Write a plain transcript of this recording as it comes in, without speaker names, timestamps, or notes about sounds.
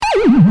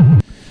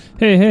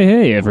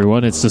Hey,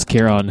 everyone, it's just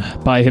Kieran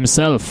by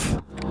himself,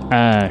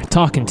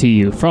 talking to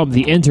you from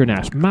the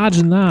internet.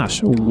 Imagine that.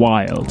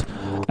 Wild.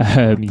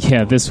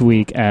 This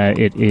week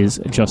it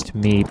is just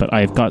me, but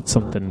I've got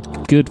something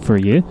good for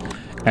you.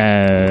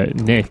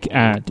 Nick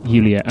and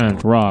Yulia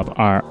and Rob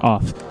are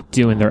off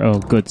doing their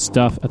own good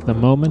stuff at the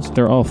moment.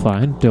 They're all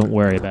fine, don't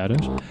worry about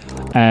it.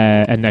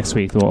 And next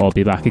week we'll all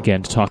be back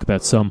again to talk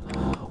about some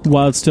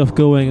wild stuff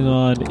going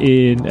on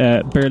in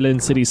Berlin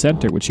city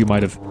centre, which you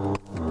might have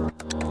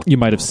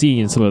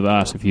seen some of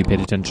that if you paid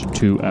attention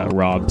to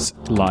Rob's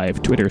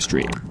live Twitter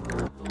stream.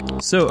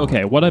 So,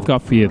 okay, what I've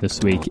got for you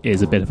this week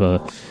is a bit of a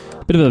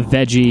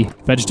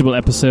vegetable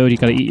episode. You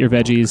got to eat your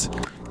veggies,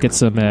 get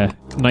some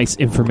nice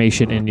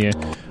information in you.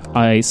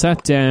 I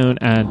sat down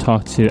and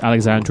talked to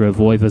Alexandra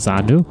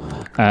Voivozeanu.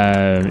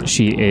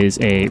 She is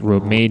a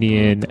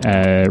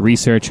Romanian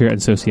researcher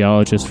and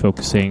sociologist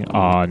focusing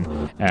on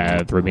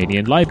the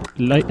Romanian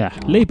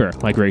labour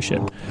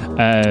migration.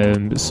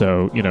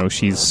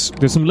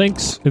 There's some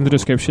links in the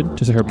description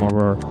to her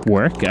more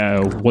work.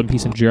 One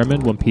piece in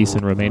German, one piece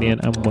in Romanian,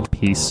 and one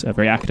piece, a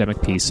very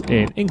academic piece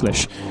in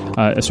English.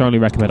 I strongly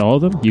recommend all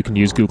of them. You can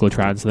use Google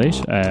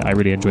Translate. I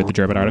really enjoyed the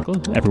German article.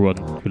 Everyone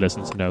who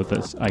listens knows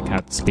that I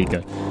can't speak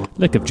a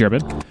lick of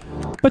German,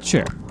 but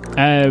sure.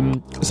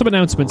 Some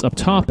announcements up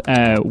top.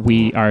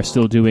 We are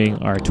still doing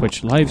our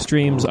Twitch live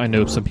streams. I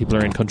know some people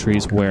are in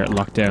countries where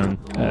lockdown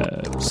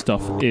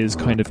stuff is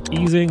kind of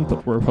easing,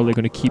 but we're probably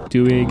going to keep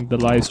doing the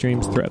live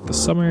streams throughout the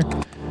summer,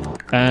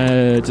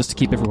 just to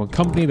keep everyone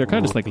company. They're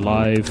kind of just like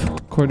live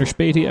Corner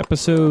Spatey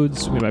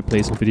episodes. We might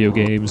play some video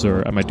games,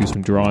 or I might do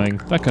some drawing,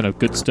 that kind of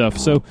good stuff.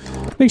 So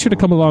make sure to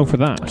come along for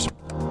that.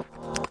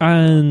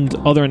 And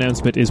other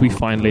announcement is we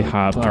finally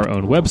have our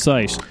own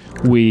website.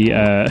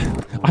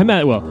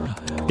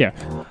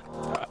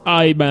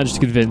 I managed to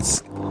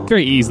convince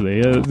very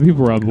easily, the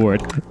people were on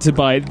board, to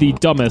buy the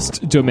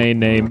dumbest domain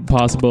name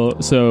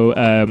possible. So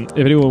if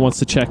anyone wants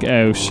to check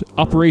out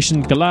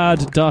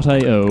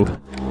operationgalad.io,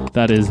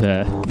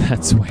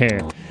 that's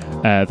where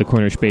the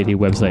Corner Spatey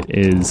website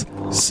is.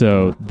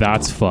 So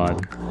that's fun.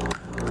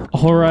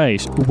 All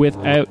right,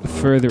 without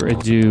further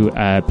ado,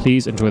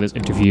 please enjoy this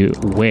interview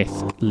with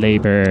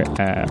labour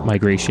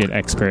migration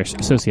expert,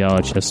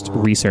 sociologist,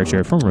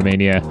 researcher from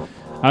Romania,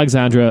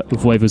 Alexandra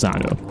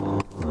Voivozeanu.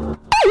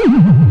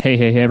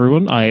 Hey,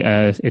 everyone.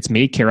 It's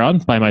me, Kieran,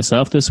 by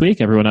myself this week.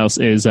 Everyone else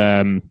is,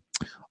 I'm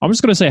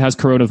just going to say has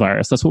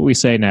coronavirus. That's what we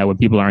say now when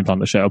people aren't on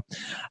the show.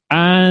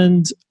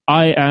 And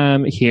I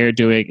am here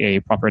doing a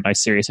proper,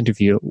 nice, serious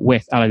interview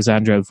with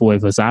Alexandra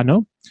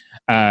Voivozeanu.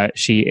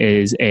 She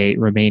is a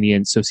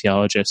Romanian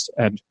sociologist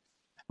and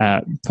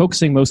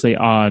focusing mostly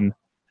on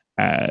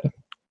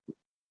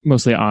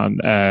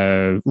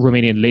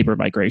Romanian labour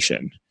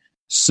migration.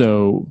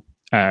 So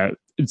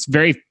it's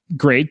very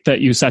great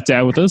that you sat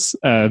down with us.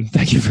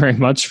 Thank you very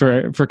much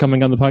for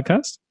coming on the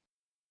podcast.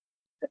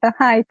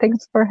 Hi,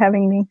 thanks for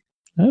having me.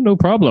 No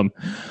problem.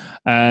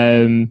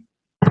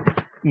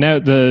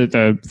 Now,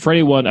 for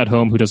anyone at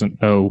home who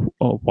doesn't know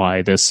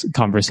why this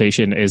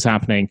conversation is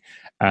happening,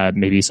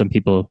 maybe some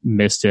people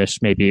missed it.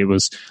 Maybe it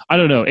was, I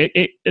don't know.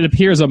 It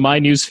appears on my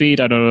newsfeed.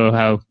 I don't know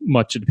how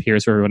much it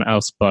appears for everyone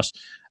else, but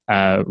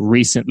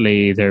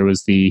recently there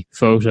was the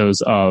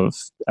photos of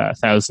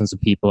thousands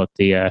of people at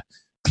the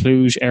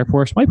Cluj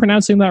airport. Am I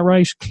pronouncing that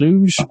right?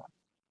 Cluj?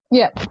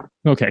 Yeah.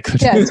 Okay,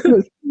 good. Yeah, it's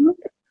Cluj.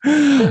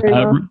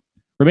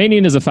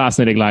 Romanian is a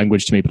fascinating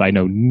language to me, but I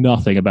know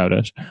nothing about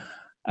it.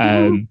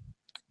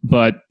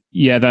 But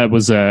yeah, that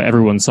was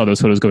everyone saw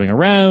those photos going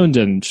around,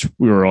 and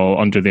we were all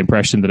under the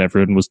impression that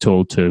everyone was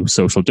told to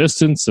social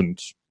distance, and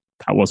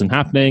that wasn't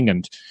happening.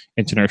 And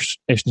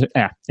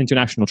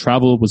international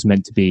travel was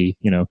meant to be,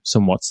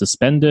 somewhat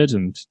suspended,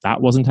 and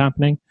that wasn't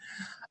happening.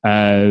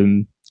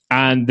 And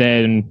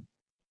then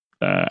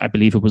I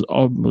believe it was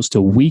almost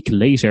a week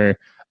later,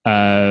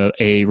 a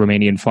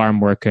Romanian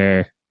farm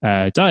worker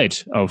died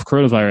of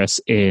coronavirus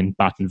in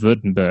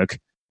Baden-Württemberg.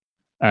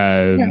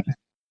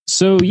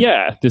 So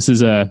yeah, this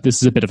is a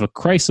bit of a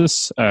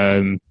crisis.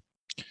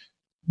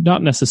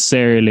 Not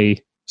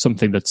necessarily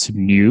something that's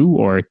new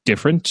or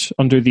different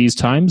under these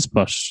times,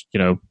 but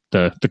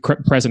the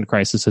present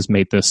crisis has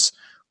made this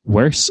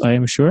worse, I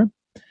am sure.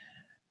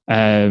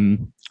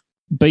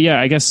 But yeah,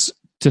 I guess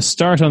to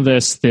start on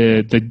this,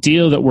 the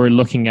deal that we're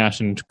looking at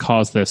and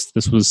caused this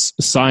was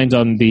signed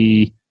on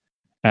the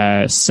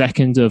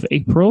 2nd of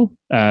April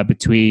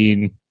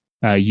between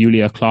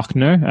Julia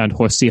Klöckner and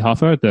Horst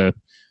Seehofer, the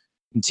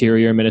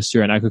Interior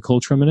Minister and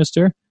Agricultural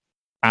Minister,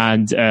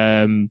 and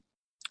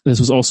this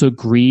was also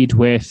agreed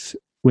with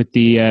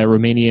the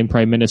Romanian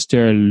Prime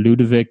Minister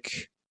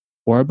Ludovic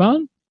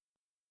Orban,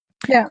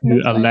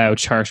 to allow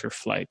charter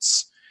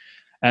flights.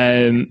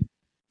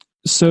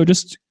 So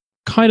just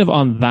kind of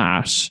on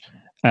that,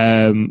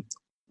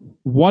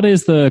 what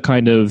is the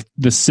kind of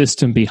the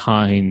system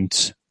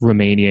behind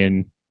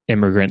Romanian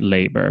immigrant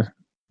labor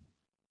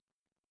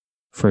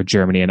for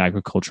Germany and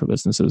agricultural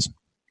businesses?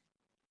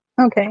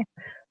 Okay.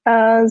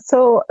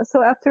 So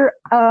after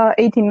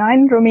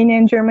 89, Romania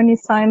and Germany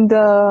signed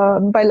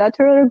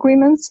bilateral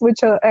agreements,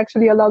 which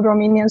actually allowed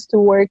Romanians to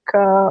work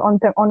on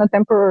a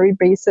temporary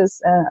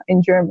basis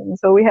in Germany.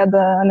 So we had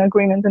an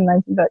agreement in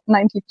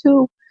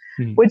 1992,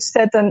 which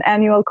set an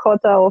annual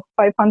quota of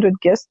 500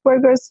 guest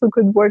workers who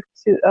could work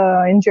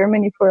in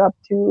Germany for up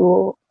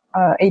to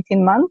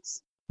 18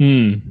 months.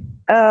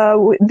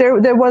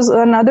 There was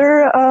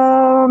another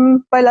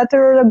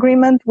bilateral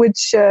agreement,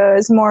 which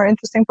is more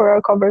interesting for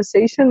our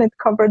conversation. It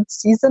covered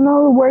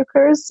seasonal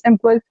workers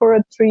employed for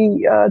a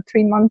three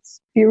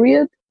months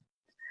period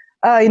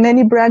in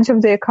any branch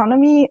of the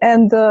economy,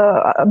 and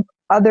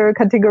other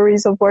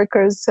categories of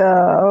workers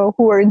who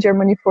were in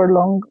Germany for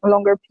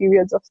longer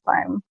periods of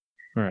time.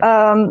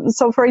 Right.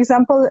 So, for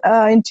example,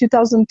 in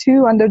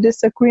 2002, under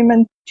this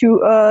agreement,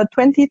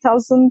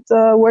 20,000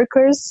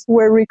 workers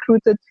were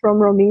recruited from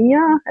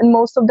Romania, and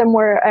most of them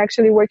were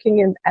actually working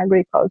in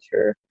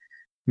agriculture.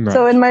 Right.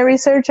 So in my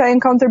research, I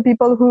encountered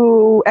people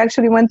who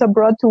actually went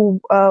abroad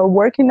to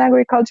work in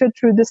agriculture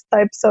through these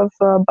types of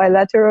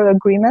bilateral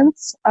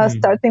agreements,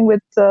 starting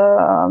with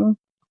the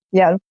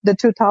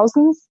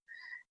 2000s.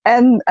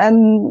 And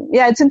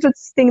yeah, it's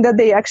interesting that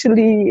they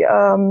actually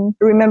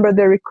remember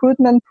the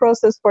recruitment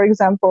process, for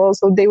example.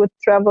 So they would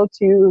travel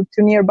to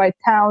nearby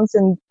towns,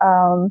 and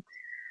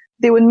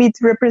they would meet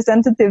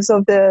representatives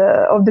of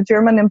the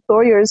German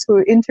employers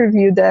who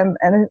interviewed them,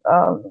 and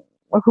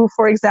who,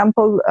 for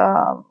example,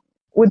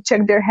 would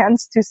check their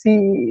hands to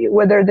see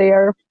whether they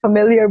are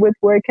familiar with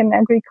work in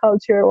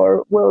agriculture,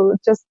 or will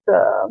just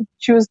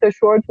choose the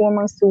short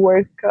women to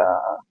work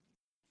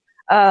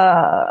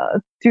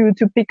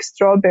to pick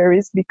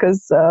strawberries,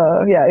 because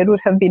it would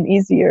have been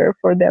easier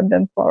for them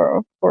than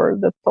for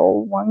the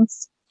tall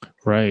ones.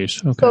 Right.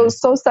 Okay.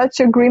 So such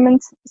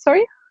agreements.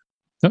 Sorry.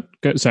 No,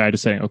 go, sorry. I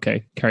was saying.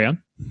 Okay, carry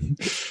on.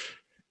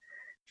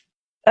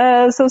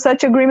 So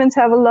such agreements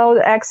have allowed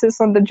access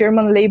on the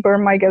German labor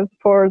market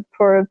for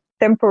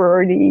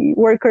temporary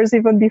workers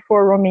even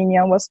before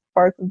Romania was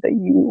part of the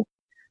EU.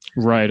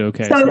 Right.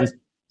 Okay. So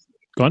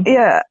go on.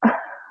 Yeah.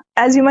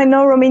 As you might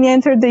know, Romania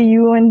entered the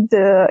EU in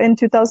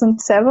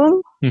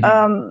 2007.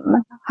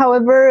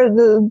 However,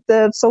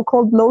 the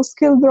so-called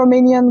low-skilled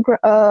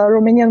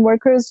Romanian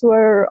workers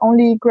were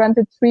only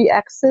granted free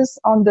access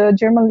on the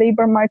German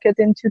labor market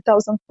in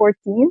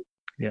 2014.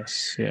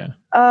 Yes, yeah.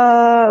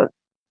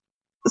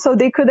 So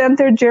they could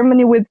enter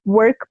Germany with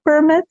work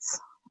permits.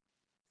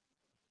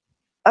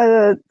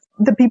 The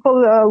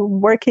people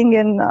working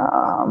in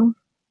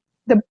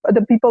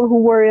the people who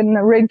were in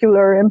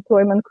regular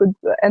employment could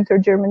enter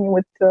Germany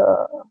with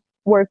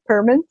work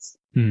permits.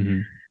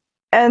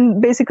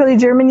 And basically,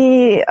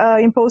 Germany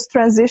imposed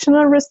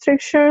transitional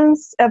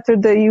restrictions after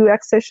the EU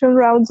accession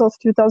rounds of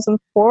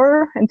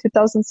 2004 and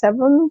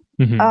 2007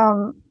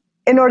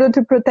 in order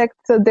to protect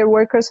their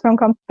workers from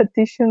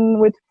competition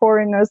with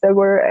foreigners that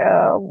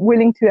were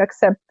willing to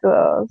accept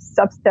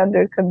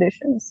substandard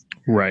conditions.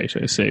 Right,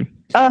 I see.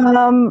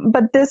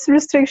 But these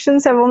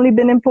restrictions have only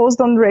been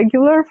imposed on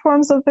regular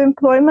forms of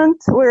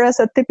employment, whereas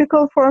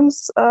typical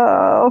forms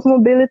of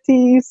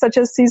mobility, such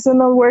as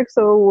seasonal work,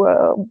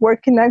 so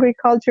work in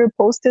agriculture,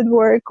 posted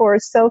work, or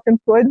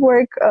self-employed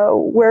work,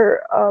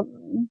 were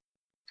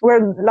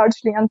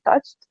largely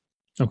untouched.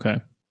 Okay.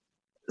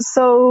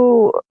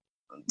 So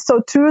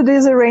through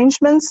these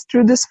arrangements,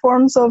 through these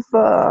forms of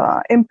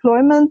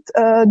employment,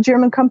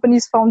 German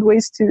companies found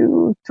ways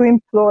to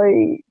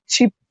employ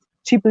cheap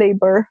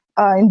labor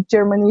in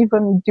Germany,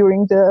 even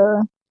during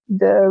the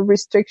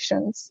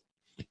restrictions.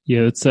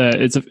 Yeah, it's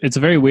a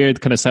very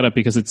weird kind of setup,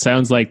 because it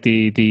sounds like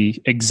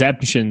the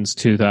exemptions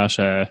to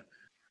that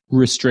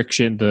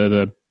restriction,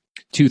 the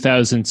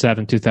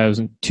 2007,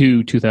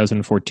 2002,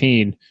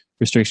 2014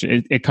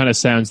 restriction, it kind of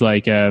sounds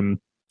like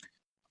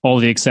all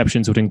the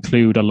exceptions would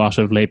include a lot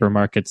of labor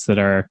markets that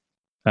are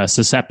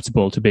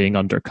susceptible to being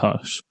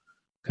undercut.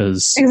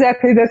 Because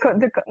exactly,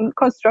 the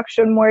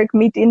construction work,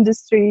 meat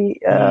industry,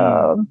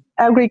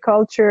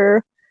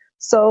 agriculture.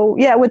 So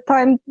yeah, with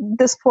time,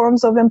 these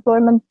forms of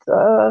employment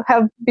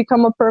have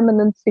become a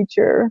permanent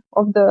feature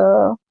of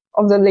the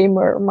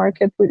labor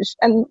market,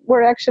 and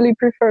were actually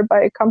preferred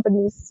by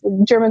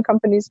German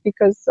companies,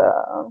 because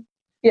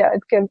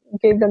it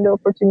gave them the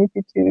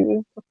opportunity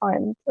to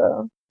find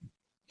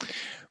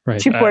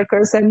cheap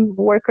workers and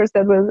workers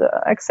that will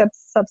accept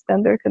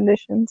substandard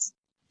conditions.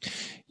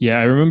 Yeah,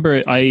 I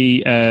remember.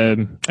 I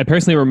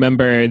personally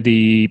remember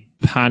the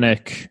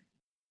panic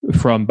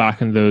from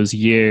back in those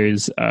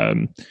years.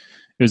 It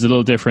was a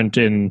little different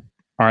in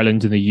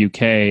Ireland and the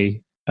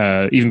UK.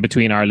 Even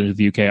between Ireland and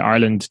the UK,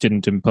 Ireland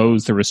didn't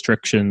impose the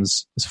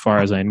restrictions, as far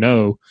as I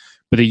know,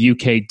 but the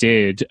UK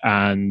did.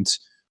 And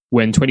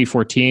when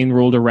 2014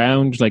 rolled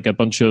around, like a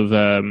bunch of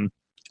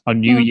on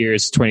New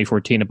Year's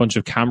 2014, a bunch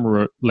of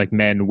camera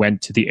men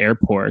went to the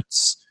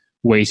airports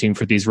waiting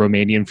for these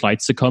Romanian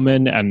flights to come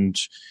in, and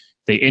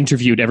they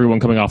interviewed everyone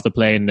coming off the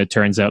plane. And it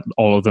turns out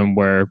all of them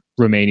were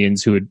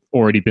Romanians who had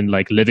already been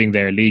living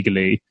there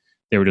legally.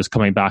 They were just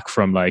coming back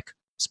from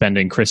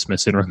spending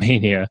Christmas in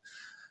Romania.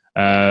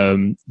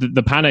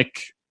 The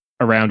panic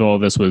around all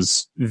this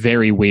was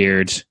very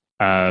weird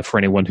for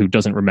anyone who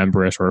doesn't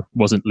remember it or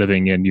wasn't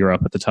living in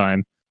Europe at the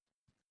time.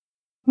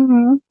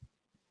 Mm-hmm.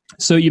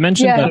 So you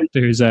mentioned that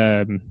there's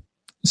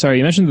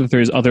you mentioned that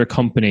there's other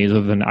companies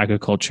other than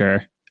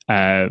agriculture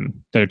that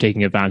are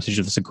taking advantage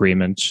of this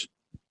agreement.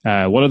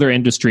 What other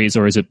industries,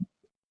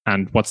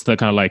 and what's the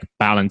kind of like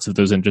balance of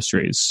those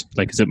industries?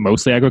 Like, is it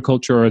mostly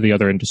agriculture, or are the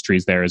other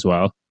industries there as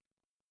well?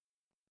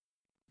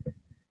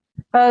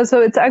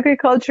 So it's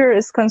agriculture,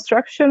 it's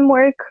construction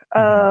work.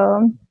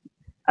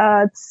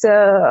 It's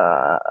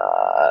the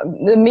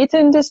meat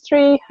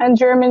industry, and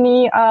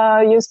Germany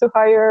used to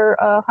hire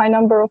a high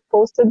number of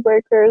posted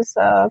workers.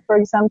 For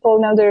example,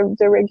 now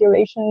the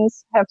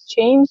regulations have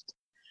changed.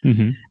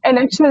 Mm-hmm. And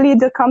actually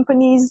the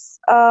companies,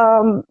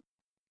 so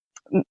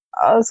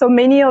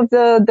many of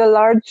the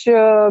large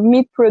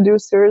meat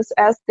producers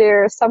ask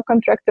their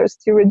subcontractors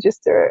to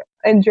register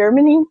in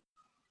Germany.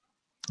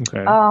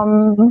 Okay.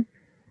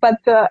 But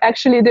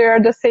actually there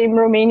are the same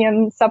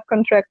Romanian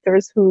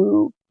subcontractors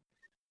who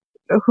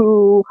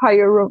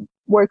hire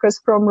workers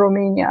from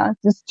Romania.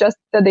 It's just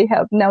that they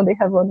have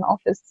an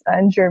office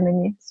in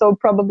Germany. So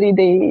probably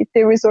they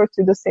resort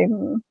to the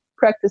same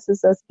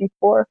practices as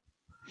before.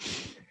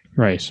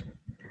 Right.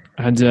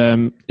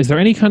 And is there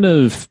any kind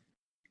of,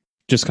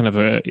 just kind of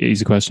a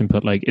easy question,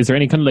 but like, is there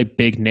any kind of like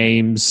big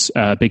named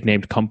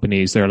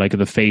companies that are like at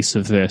the face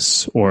of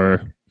this,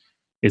 or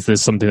is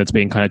this something that's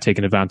being kind of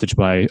taken advantage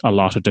by a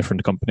lot of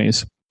different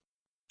companies?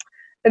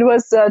 It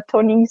was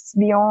Tony's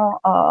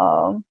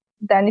Vion,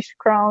 Danish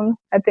Crown.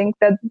 I think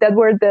that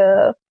were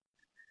the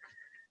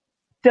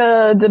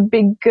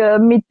big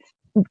meat,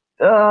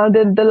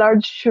 the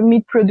large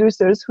meat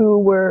producers who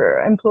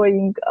were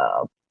employing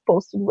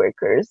posted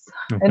workers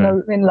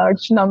in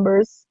large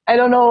numbers. I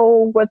don't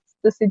know what's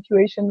the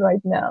situation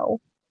right now.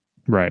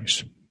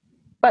 Right.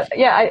 But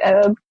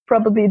yeah,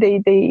 probably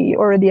they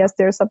already asked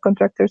their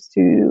subcontractors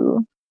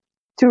to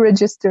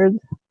register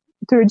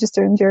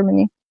in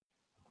Germany.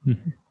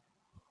 Mm-hmm.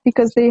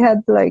 Because they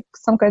had like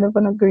some kind of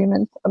an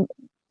agreement.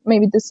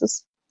 Maybe this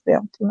is too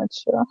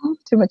much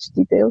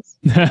details.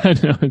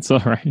 No, it's all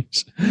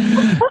right.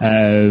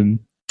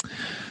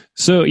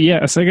 So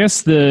yes, I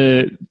guess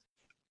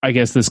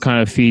this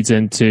kind of feeds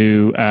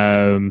into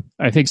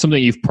I think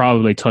something you've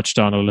probably touched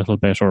on a little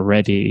bit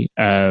already.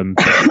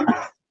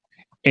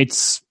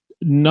 It's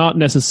not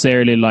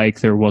necessarily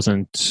like there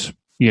wasn't,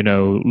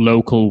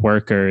 local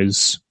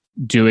workers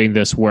doing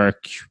this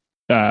work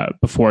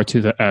before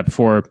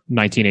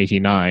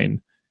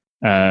 1989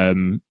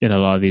 in a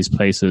lot of these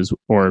places,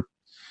 or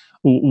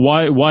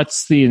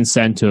what's the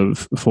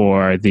incentive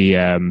for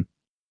the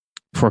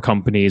for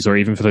companies or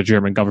even for the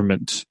German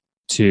government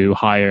to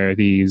hire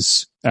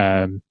these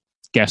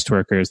guest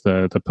workers,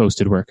 the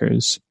posted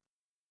workers?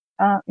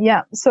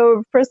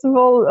 So first of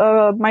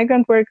all,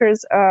 migrant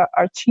workers are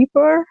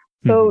cheaper.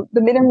 So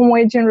the minimum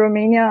wage in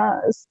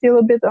Romania is still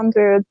a bit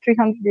under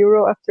 300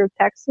 euro after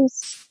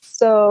taxes.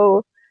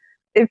 So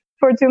if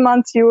for 2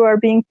 months you are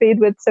being paid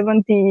with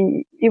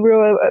 70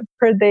 euro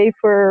per day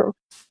for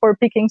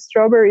picking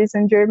strawberries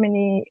in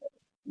Germany,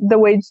 the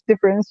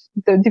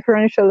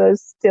differential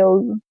is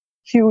still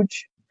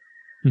huge.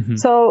 Mm-hmm.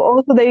 So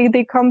also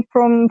they come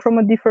from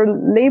a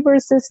different labor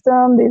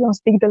system. They don't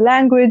speak the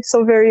language,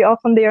 so very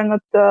often they are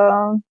not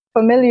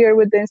familiar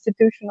with the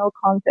institutional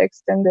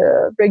context and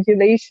the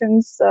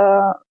regulations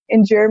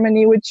in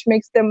Germany, which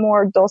makes them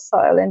more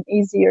docile and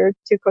easier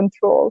to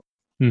control.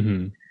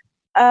 Mm-hmm.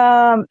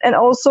 And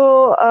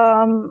also,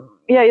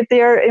 if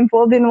they are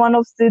involved in one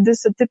of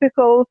these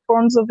typical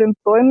forms of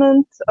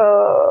employment,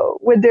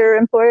 with their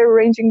employer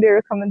arranging their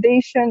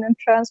accommodation and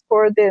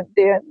transport, then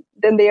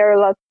they are a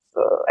lot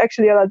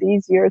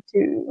easier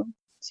to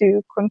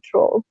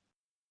control.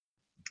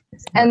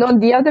 And on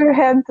the other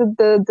hand,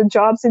 the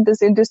jobs in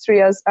this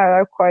industry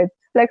are quite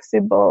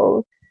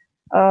flexible,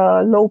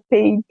 low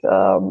paid.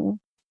 And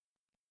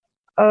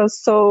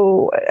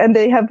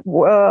they have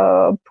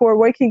poor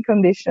working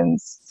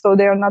conditions, so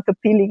they are not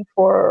appealing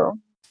for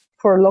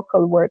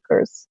local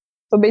workers.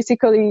 So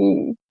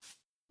basically,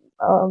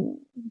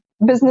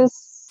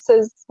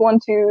 businesses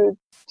want to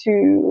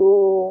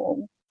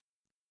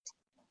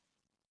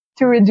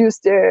reduce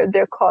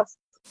their costs,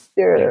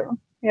 their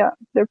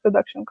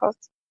production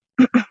costs.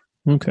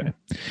 Okay.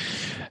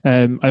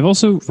 I've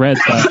also read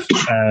that.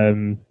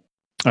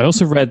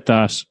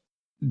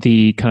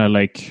 The kind of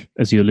like,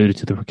 as you alluded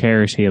to, the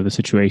precarity of the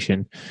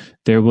situation.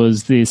 There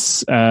was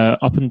this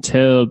up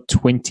until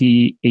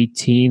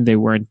 2018, they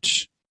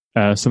weren't.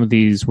 Some of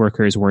these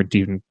workers weren't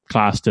even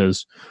classed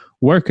as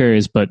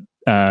workers, but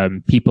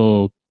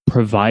people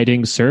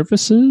providing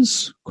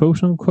services,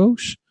 quote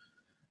unquote.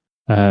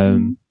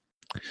 That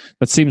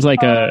seems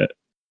like a.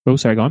 Oh,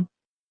 sorry, go on.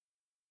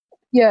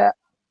 Yeah,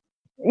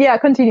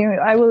 continue.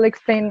 I will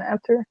explain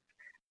after.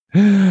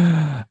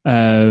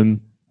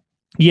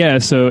 Yeah,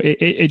 so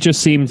it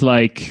just seemed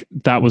like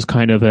that was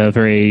kind of a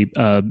very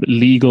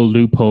legal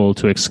loophole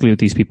to exclude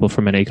these people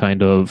from any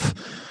kind of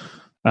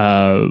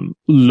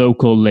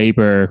local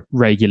labor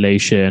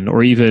regulation,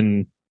 or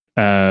even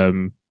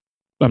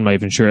I'm not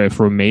even sure if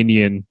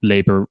Romanian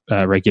labor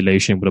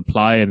regulation would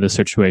apply in this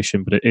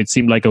situation, but it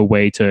seemed like a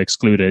way to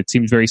exclude it. It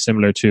seemed very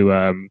similar to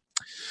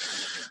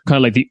kind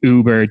of like the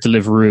Uber,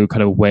 Deliveroo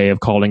kind of way of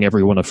calling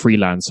everyone a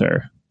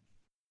freelancer.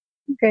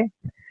 Okay.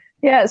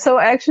 Yeah, so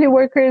actually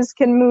workers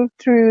can move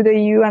through the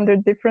EU under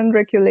different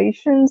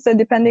regulations, and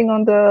depending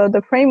on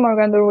the framework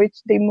under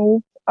which they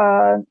move,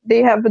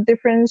 they have a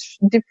different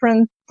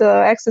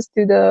access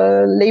to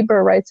the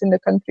labor rights in the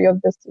country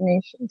of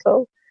destination.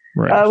 So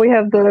right. We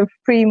have the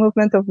free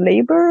movement of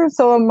labor.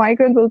 So a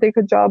migrant will take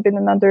a job in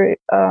another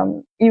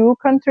EU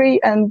country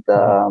and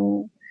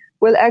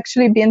will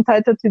actually be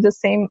entitled to the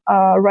same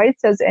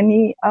rights as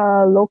any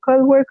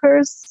local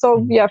workers.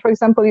 So yeah, for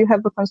example, you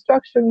have a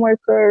construction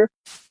worker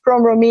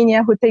from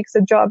Romania who takes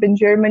a job in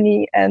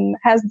Germany and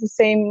has the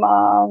same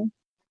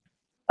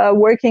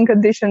working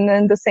condition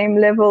and the same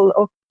level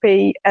of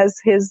pay as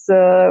his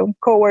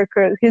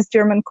his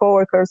German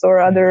coworkers or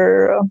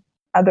other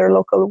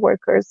local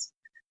workers.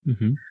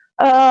 Mm-hmm.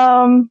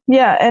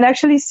 Yeah, and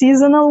actually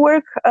seasonal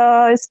work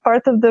is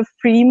part of the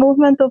free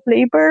movement of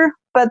labor,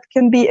 but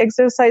can be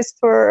exercised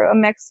for a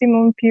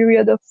maximum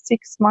period of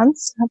 6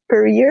 months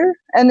per year,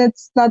 and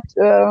it's not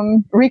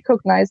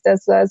recognized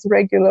as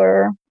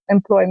regular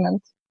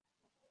employment.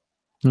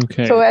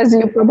 Okay. So as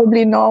you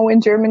probably know, in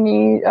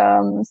Germany,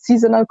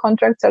 seasonal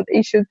contracts are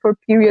issued for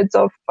periods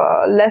of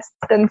less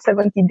than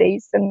 70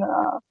 days and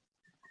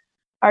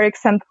are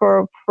exempt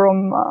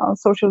from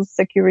social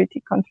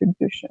security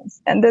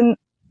contributions. And then,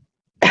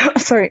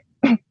 sorry,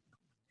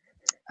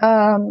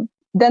 then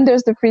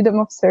there's the freedom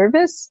of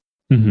service.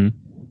 Mm-hmm.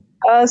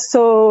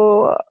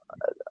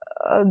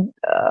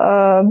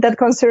 That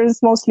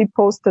concerns mostly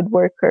posted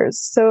workers.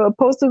 So a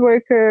posted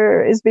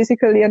worker is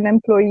basically an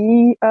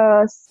employee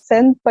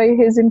sent by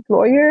his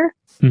employer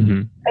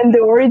mm-hmm. and the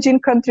origin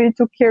country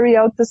to carry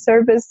out the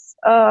service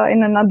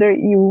in another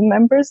EU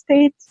member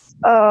state,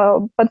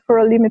 but for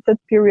a limited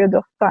period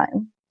of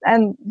time.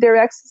 And their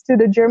access to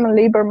the German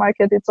labor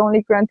market, it's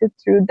only granted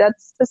through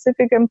that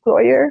specific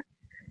employer.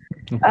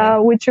 Okay.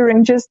 Which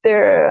arranges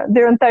their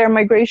entire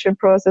migration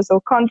process, so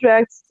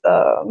contracts,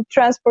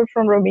 transport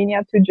from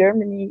Romania to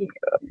Germany,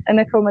 and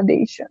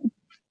accommodation.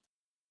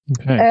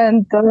 Okay.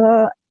 And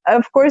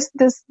of course,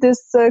 this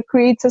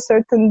creates a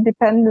certain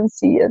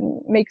dependency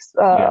and makes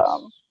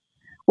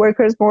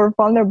workers more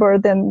vulnerable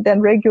than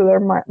regular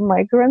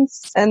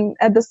migrants. And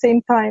at the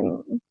same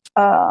time,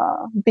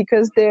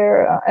 because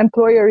their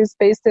employer is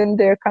based in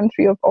their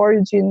country of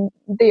origin,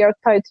 they are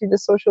tied to the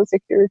social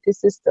security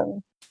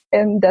system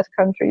in that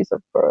country.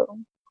 So,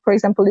 for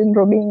example, in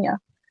Romania.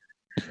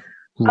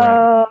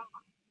 Right.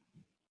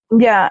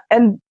 Yeah,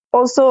 and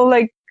also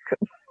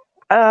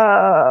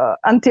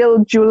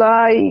until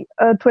July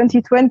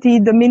 2020,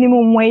 the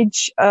minimum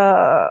wage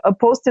a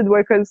posted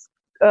workers,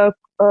 the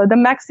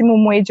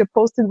maximum wage a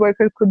posted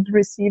worker could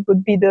receive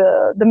would be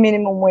the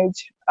minimum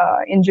wage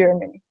in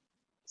Germany.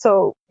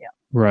 So yeah.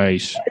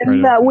 Right.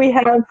 And we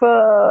have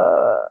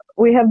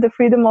the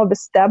freedom of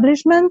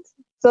establishment.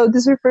 So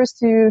this refers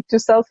to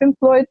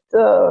self-employed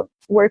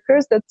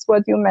workers. That's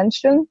what you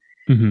mentioned,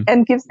 mm-hmm.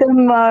 and gives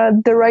them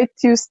the right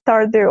to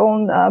start their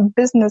own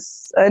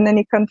business in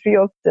any country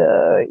of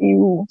the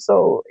EU.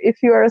 So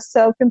if you are a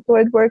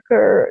self-employed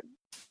worker,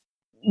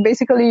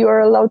 basically you are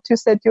allowed to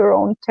set your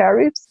own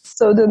tariffs.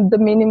 So the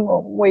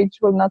minimum wage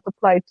will not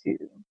apply to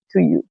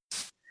you.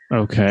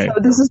 Okay. So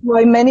this is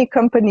why many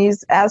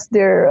companies ask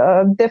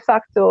their de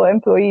facto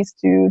employees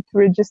to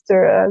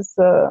register as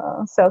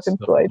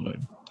self-employed.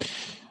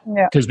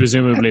 Yeah. Because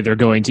presumably they're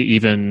going to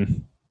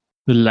even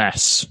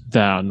less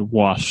than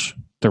what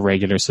the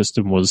regular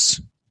system was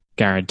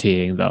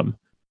guaranteeing them.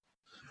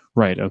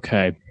 Right,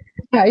 okay.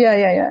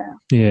 Yeah.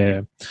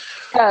 Yeah,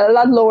 a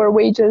lot lower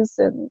wages,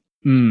 and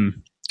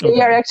okay.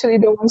 They are actually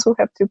the ones who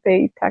have to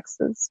pay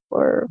taxes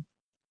for...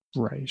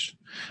 Right.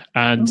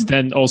 And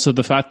then also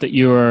the fact that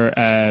you're,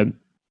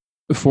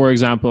 for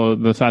example,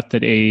 the fact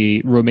that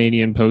a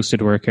Romanian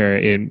posted worker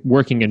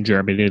working in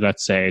Germany,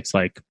 let's say it's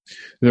like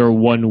they're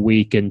 1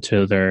 week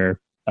into their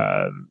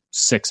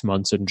 6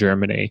 months in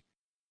Germany.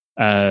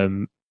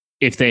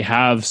 If they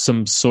have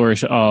some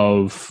sort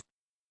of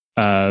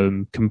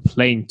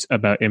complaint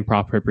about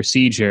improper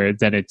procedure,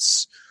 then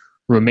it's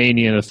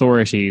Romanian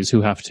authorities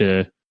who have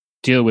to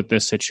deal with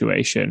this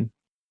situation.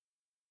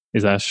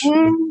 Is that...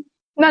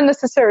 Not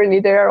necessarily.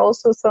 There are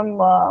also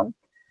some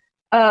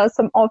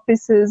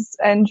offices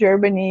in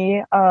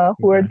Germany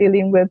who are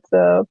dealing with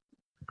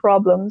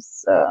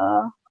problems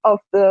of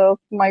the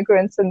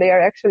migrants, and they are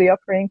actually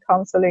offering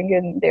counseling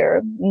in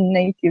their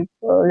native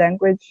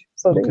language.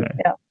 So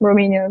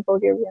Romanian and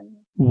Bulgarian.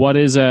 What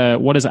is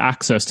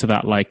access to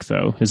that like,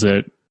 though? Is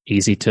it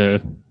easy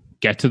to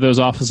get to those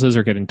offices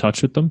or get in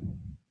touch with them?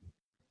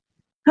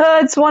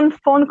 It's one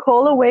phone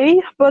call away,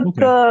 but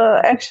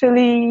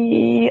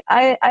actually,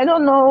 I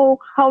don't know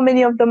how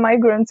many of the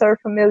migrants are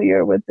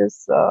familiar with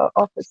these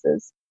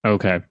offices.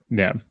 Okay,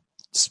 yeah.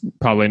 It's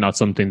probably not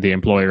something the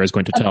employer is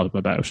going to tell them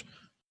about.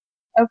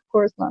 Of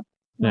course not.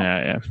 No.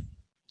 Yeah.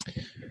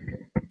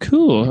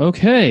 Cool,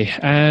 okay.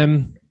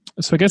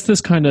 So I guess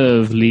this kind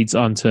of leads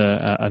on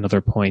to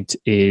another point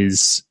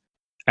is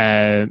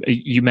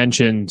you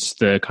mentioned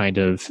the kind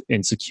of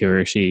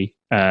insecurity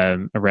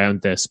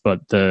around this,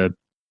 but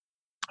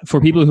for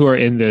people who are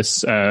in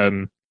this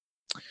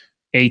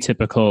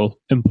atypical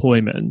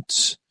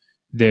employment,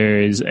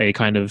 there's a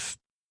kind of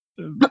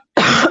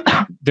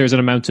there's an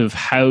amount of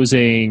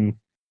housing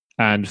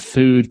and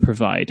food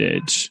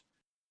provided.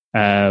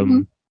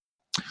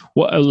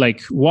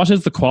 What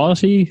is the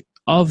quality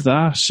of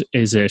that?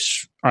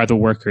 Are the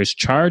workers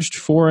charged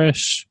for it?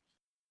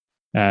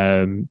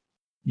 Are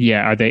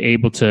they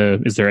able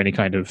to? Is there any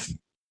kind of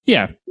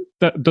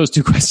those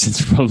two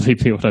questions probably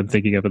be what I'm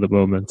thinking of at the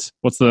moment.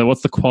 What's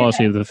the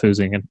quality of the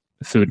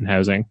food and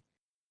housing?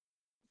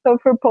 So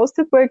for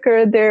posted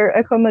worker, their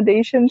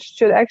accommodation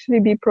should actually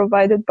be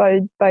provided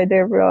by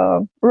their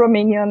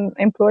Romanian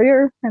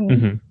employer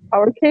in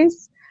our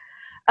case.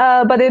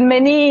 But in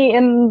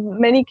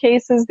many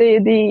cases,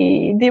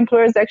 the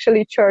employers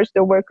actually charge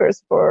the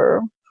workers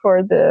for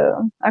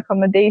the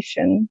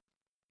accommodation.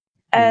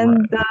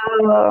 And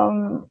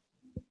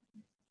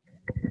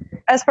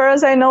as far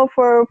as I know,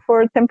 for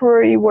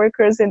temporary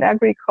workers in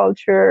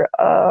agriculture,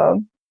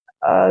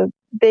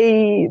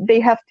 they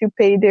have to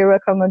pay their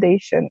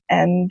accommodation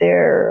and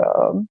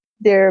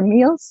their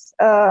meals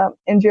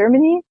in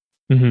Germany.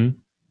 Mm-hmm.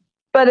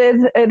 But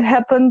it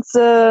happens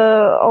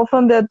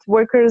often that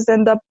workers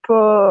end up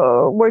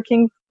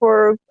working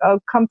for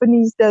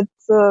companies that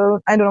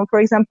I don't know, for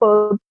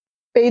example,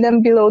 pay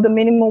them below the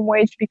minimum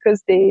wage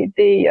because they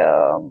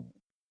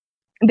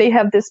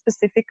have the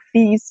specific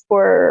fees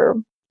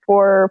for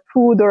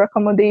food or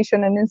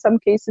accommodation, and in some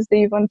cases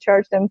they even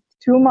charge them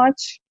too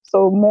much,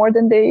 so more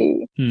than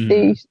they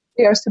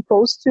are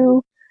supposed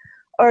to,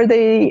 or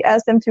they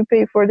ask them to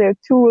pay for their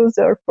tools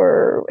or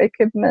for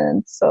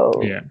equipment. So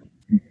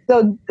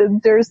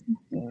there's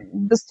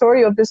the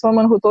story of this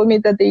woman who told me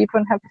that they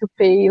even have to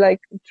pay like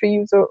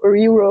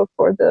 €3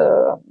 for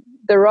the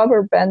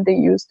rubber band they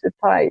use to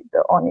tie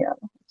the onion,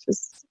 which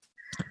is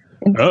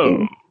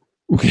insane.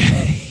 Oh,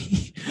 okay.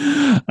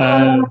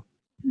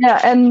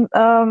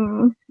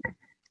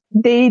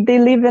 They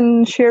live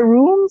in share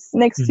rooms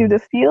next to the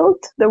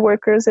field, the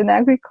workers in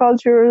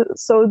agriculture,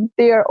 so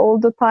they are all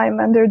the time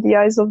under the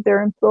eyes of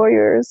their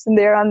employers, and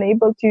they are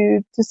unable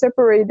to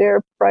separate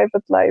their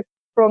private life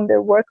from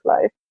their work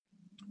life.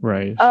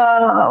 Right.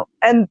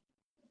 And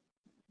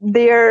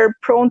they're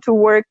prone to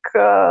work,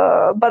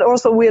 but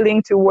also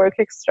willing to work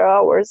extra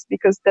hours,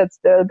 because that's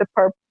the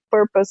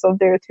purpose of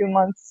their 2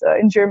 months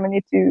in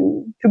Germany,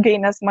 to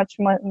gain as much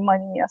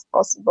money as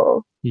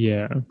possible.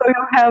 Yeah. So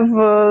you have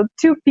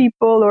 2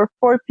 people or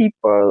 4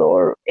 people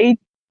or 8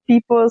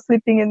 people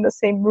sleeping in the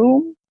same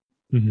room.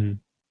 Mm-hmm.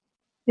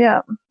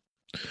 Yeah.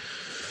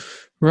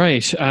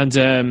 Right. And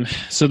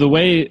so the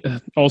way,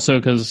 also,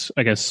 because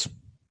I guess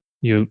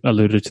you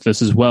alluded to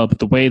this as well, but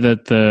the way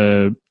that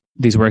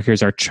these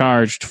workers are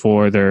charged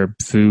for their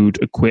food,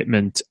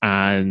 equipment,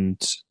 and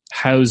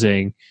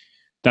housing,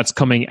 that's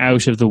coming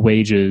out of the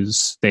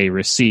wages they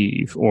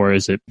receive, or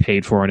is it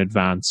paid for in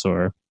advance,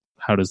 or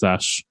how does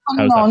that?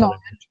 No.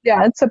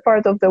 Yeah, it's a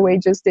part of the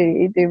wages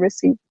they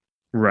receive.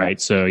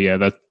 Right. So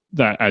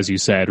that, as you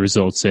said,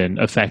 results in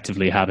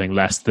effectively having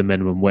less than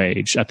minimum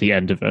wage at the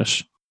end of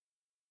it,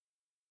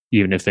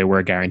 even if they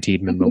were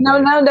guaranteed minimum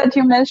wage. Now that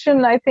you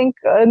mentioned, I think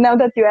now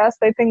that you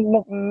asked, I think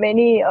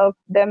many of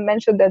them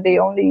mentioned that they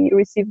only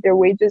receive their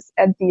wages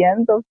at the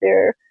end of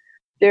their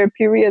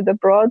period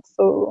abroad.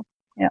 So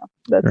yeah,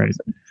 that's right.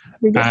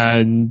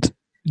 And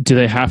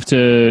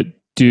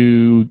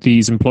do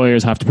these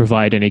employers have to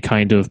provide any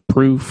kind of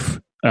proof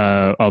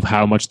of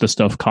how much the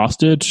stuff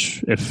costed,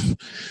 if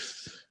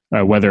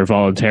whether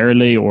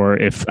voluntarily or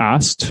if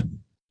asked?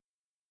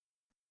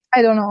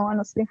 I don't know,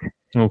 honestly.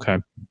 Okay.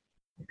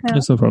 Yeah.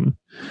 That's no problem.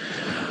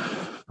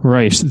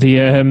 Right.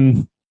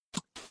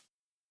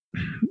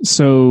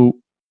 So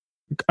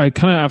I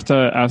kind of have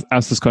to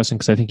ask this question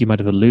because I think you might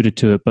have alluded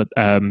to it, but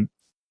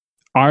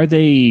are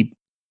they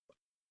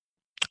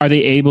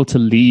able to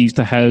leave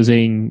the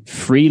housing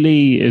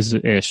freely? Is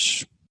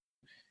it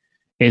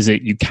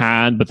you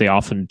can, but they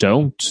often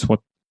don't?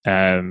 What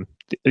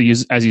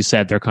as you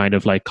said, they're kind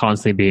of like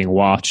constantly being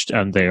watched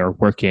and they are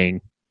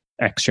working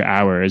extra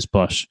hours,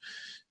 but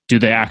do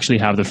they actually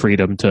have the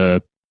freedom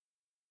to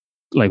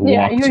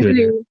walk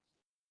to?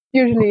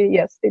 Usually,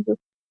 yes, they do.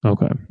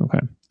 Okay.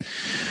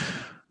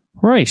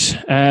 Right.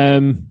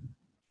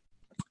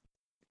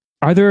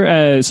 Are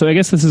there? So I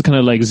guess this is kind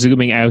of like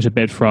zooming out a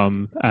bit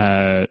from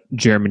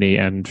Germany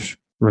and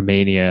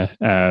Romania,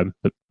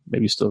 but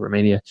maybe still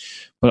Romania.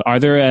 But are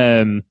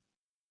there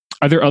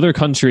other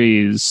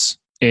countries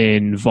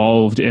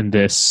involved in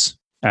this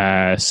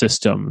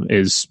system?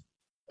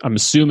 I'm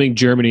assuming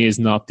Germany is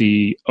not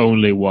the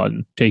only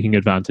one taking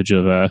advantage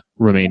of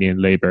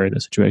Romanian labor in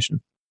this situation.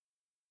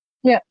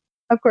 Yeah,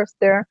 of course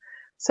there are.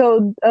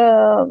 So,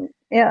 the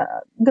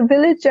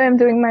village I'm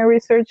doing my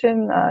research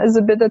in is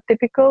a bit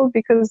atypical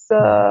because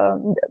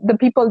the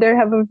people there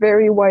have a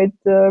very wide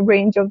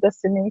range of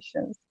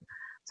destinations.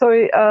 So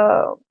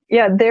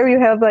there you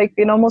have like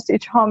in almost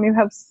each home you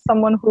have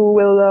someone who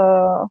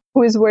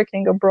is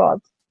working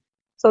abroad.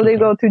 So they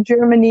go to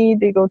Germany,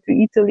 they go to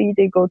Italy,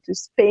 they go to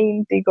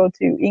Spain, they go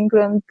to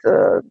England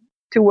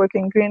to work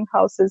in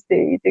greenhouses.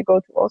 They go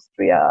to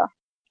Austria.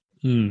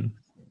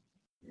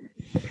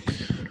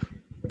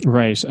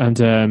 Right,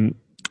 and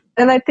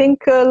I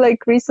think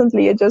like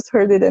recently I just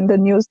heard it in the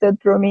news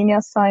that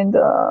Romania signed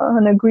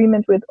an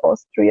agreement with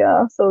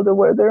Austria. So the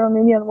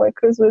Romanian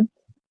workers would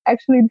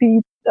actually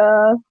be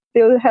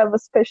they'll have a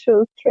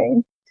special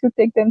train to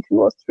take them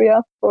to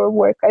Austria for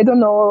work. I don't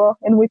know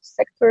in which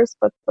sectors,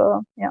 but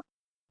yeah.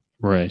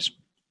 Right.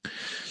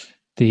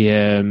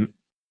 The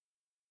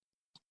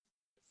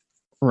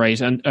right,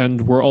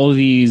 and were all of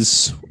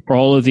these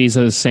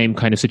the same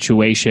kind of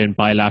situation,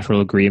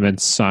 bilateral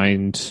agreements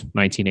signed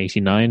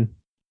 1989?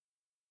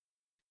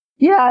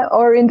 Yeah,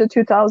 or in the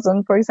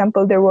 2000, for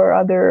example, there were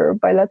other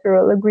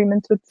bilateral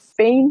agreements with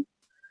Spain.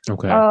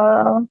 Okay.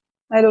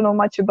 I don't know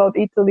much about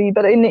Italy,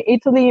 but in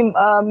Italy,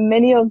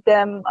 many of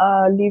them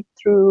leave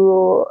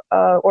through,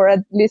 or at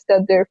least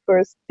at their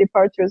first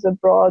departures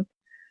abroad,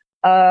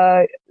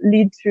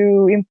 leave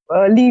through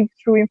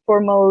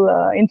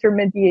informal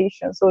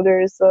intermediation. So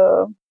there is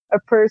a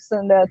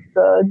person that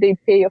they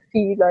pay a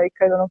fee, like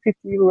I don't know,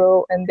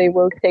 €50, and they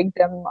will take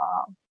them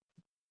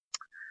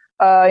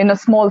in a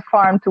small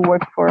farm to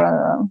work for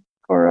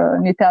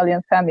an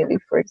Italian family,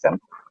 for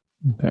example.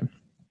 Okay.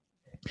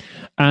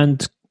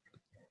 And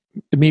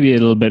maybe a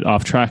little bit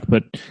off track,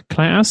 but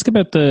can I ask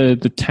about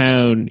the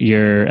town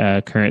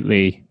you're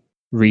currently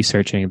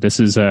researching? This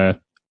is a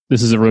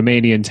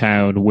Romanian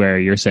town where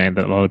you're saying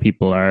that a lot of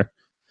people are.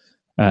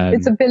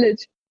 It's a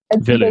village.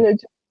 It's a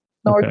village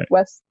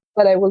northwest,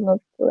 but I will not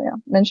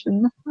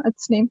mention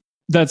its name.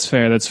 That's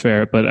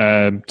fair.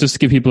 But just to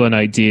give people an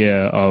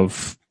idea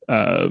of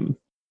the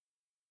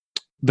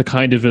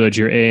kind of village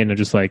you're in, and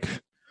just like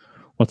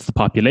what's the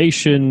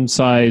population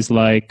size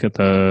like?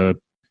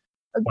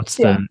 What's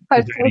the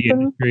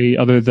industry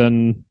other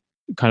than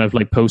kind of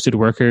like posted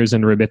workers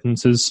and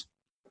remittances?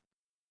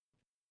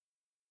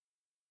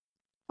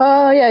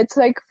 It's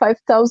like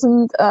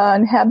 5,000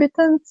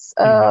 inhabitants.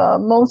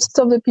 Most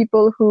of the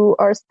people who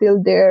are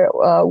still there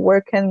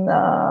work in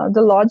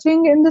the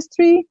lodging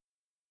industry.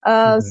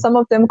 Some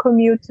of them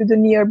commute to the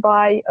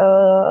nearby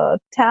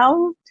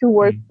town to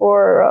work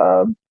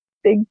for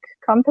big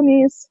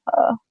companies.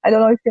 I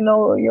don't know if you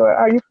know.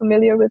 Are you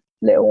familiar with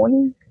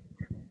Leoni?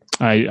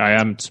 I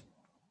am.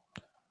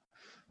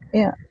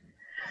 Yeah.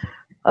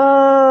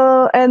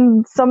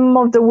 And some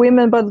of the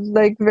women, but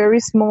like very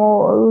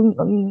small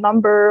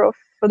number of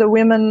the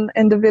women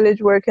in the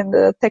village work in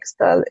the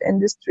textile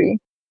industry.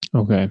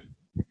 Okay.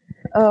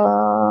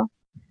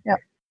 Yeah.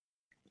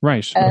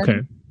 Right.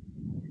 Okay.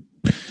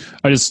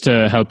 I just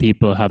help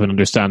people have an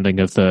understanding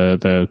of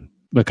the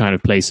kind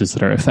of places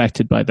that are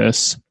affected by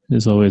this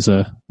is always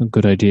a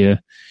good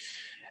idea.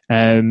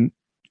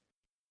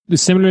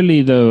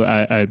 Similarly,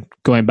 though,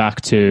 going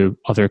back to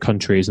other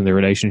countries and their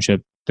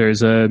relationship, there's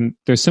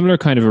similar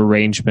kind of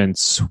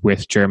arrangements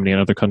with Germany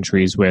and other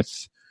countries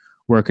with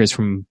workers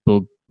from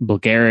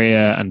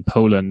Bulgaria and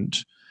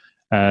Poland.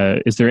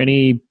 Is there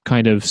any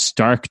kind of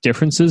stark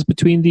differences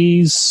between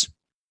these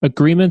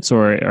agreements,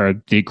 or are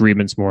the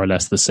agreements more or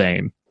less the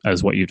same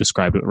as what you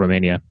described with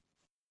Romania?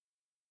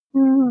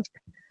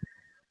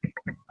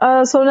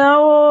 So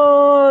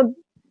now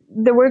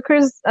the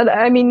workers,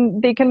 I mean,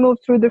 they can move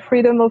through the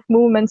freedom of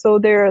movement. So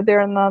there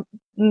are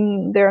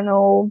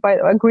no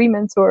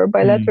agreements or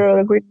bilateral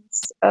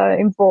agreements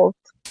involved.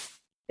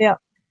 Yeah,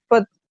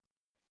 but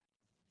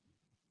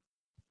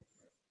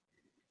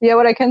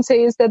what I can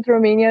say is that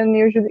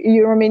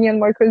Romanian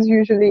workers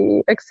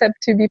usually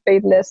accept to be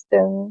paid less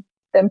than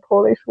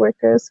Polish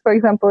workers, for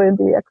example, in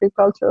the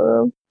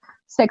agricultural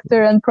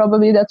sector, and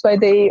probably that's why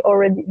they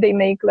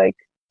make like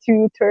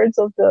 2/3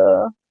 of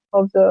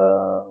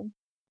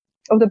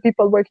the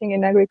people working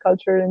in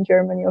agriculture in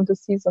Germany, of the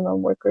seasonal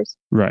workers.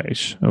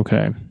 Right.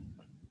 Okay.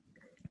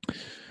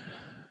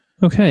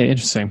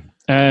 Interesting.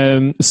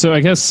 So I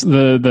guess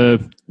the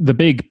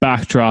big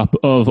backdrop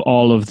of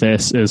all of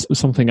this is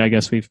something I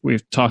guess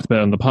we've talked about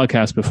on the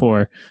podcast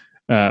before,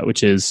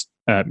 which is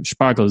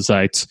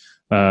Spargelzeit,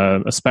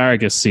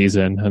 asparagus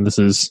season, and this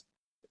is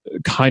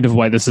kind of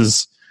why this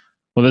is.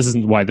 Well, this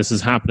isn't why this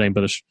is happening,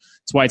 but it's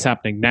why it's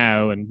happening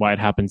now and why it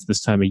happens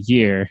this time of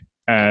year.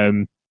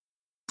 In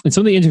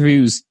some of the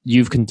interviews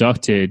you've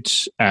conducted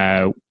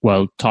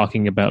while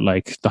talking about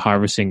like the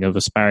harvesting of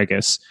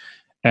asparagus,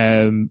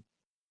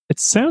 it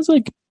sounds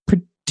like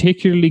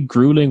particularly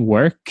grueling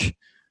work,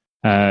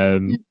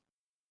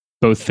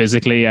 both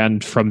physically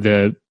and from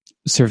the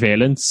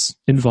surveillance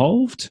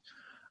involved.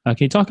 Can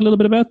you talk a little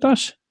bit about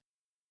that?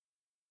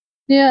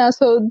 Yeah,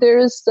 so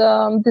there's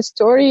the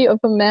story of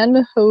a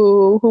man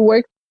who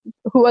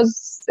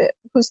is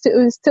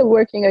still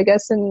working, I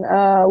guess,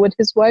 with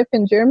his wife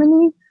in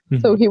Germany.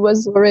 Mm-hmm. So he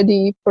was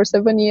already for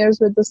 7 years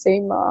with the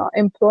same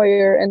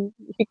employer, and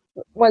he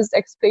was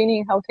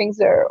explaining how things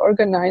are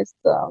organized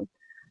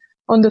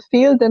on the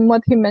field. And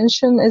what he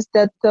mentioned is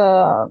that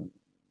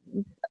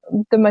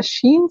the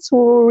machines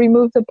who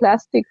remove the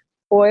plastic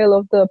foil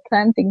of the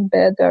planting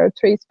bed are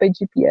traced by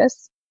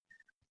GPS.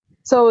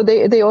 So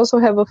they also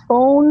have a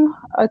phone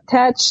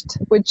attached,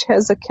 which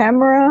has a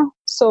camera.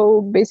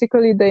 So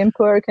basically the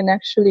employer can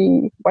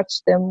actually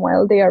watch them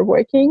while they are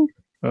working,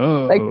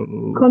 like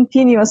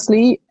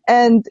continuously.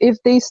 And if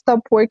they stop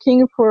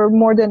working for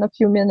more than a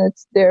few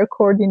minutes, their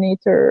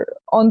coordinator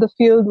on the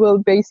field will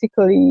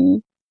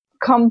basically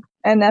come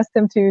and ask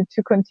them to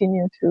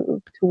continue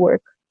to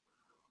work.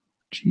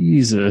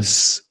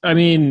 Jesus. I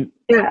mean...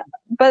 Yeah,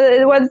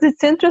 but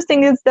what's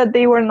interesting is that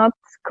they were not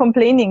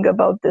complaining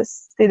about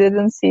this. They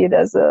didn't see it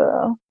as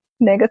a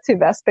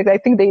negative aspect. I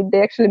think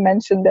they actually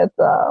mentioned that,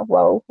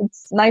 well,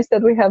 it's nice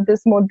that we have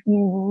this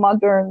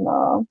modern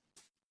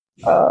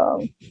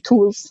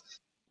tools.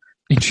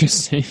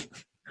 Interesting.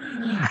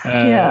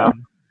 Yeah.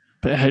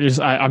 But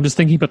I'm just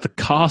thinking about the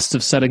cost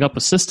of setting up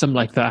a system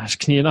like that.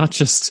 Can you not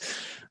just...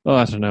 Oh,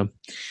 I don't know.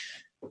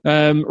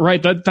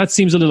 Right, that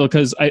seems a little...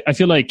 Because I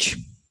feel like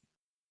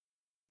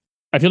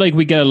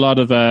we get a lot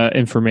of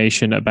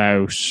information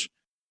about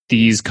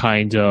these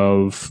kind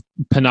of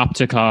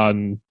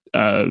panopticon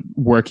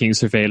working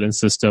surveillance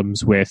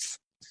systems with,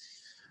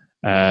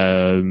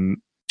 I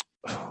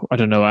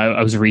don't know,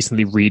 I was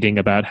recently reading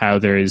about how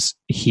there's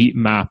heat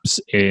maps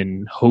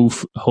in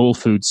Whole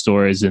Food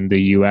stores in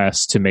the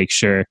US to make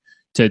sure,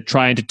 to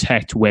try and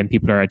detect when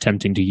people are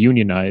attempting to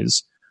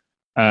unionize.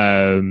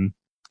 I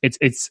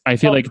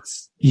feel like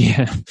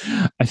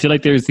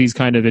there's these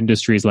kind of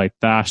industries like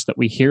that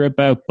we hear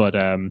about, but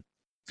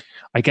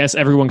I guess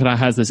everyone kind of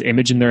has this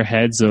image in their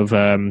heads of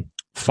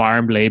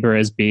farm labor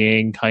as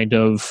being kind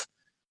of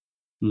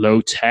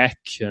low tech,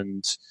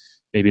 and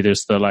maybe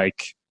there's the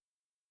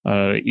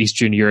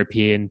Eastern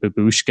European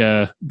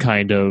babushka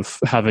kind of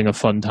having a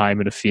fun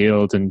time in a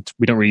field, and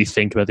we don't really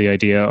think about the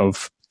idea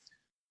of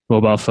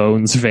mobile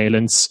phone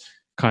surveillance.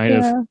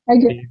 And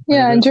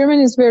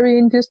Germany is very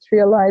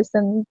industrialized,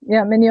 and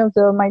many of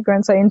the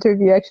migrants I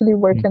interview actually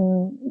work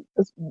in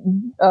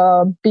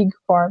big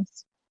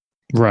farms.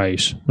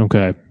 Right.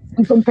 Okay.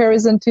 In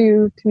comparison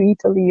to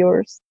Italy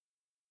or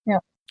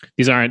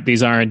these aren't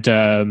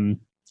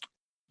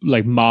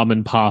like mom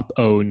and pop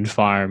owned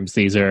farms.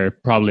 These are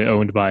probably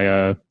owned by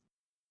a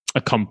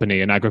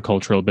company, an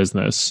agricultural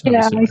business.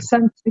 Yeah, makes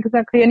sense,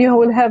 exactly. And you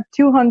will have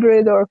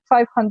 200 or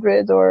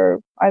 500 or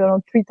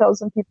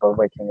 3,000 people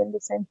working in the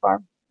same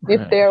farm,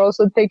 if they are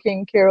also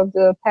taking care of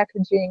the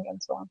packaging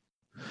and so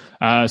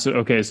on.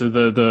 So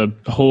the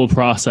whole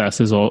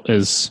process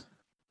is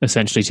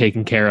essentially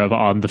taken care of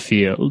on the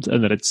field,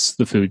 and then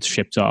the food's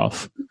shipped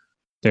off.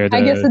 I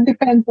guess it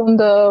depends on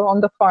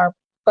the farm,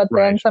 but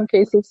in some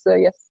cases,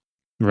 yes.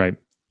 Right.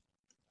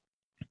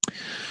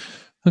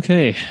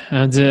 Okay,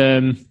 and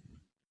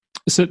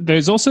so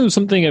there's also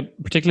something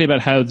particularly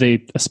about how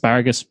the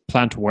asparagus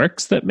plant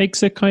works that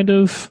makes it kind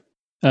of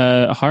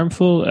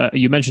harmful.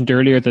 You mentioned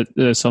earlier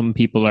that some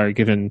people are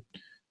given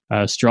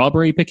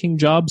strawberry picking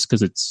jobs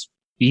because it's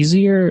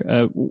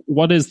easier.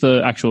 What is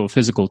the actual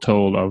physical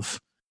toll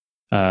of?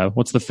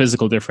 What's the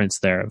physical difference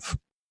there of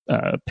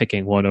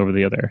picking one over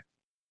the other?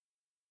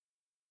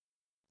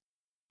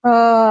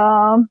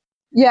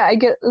 I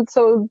get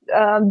so.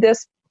 The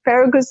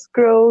asparagus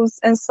grows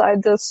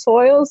inside the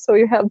soil, so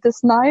you have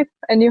this knife,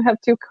 and you have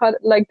to cut.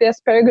 Like the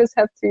asparagus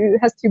has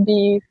to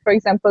be, for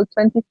example,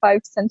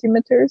 25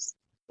 centimeters.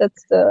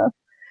 That's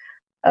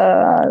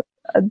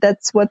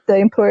what the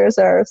employers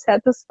are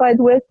satisfied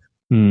with.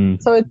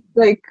 So it's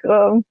like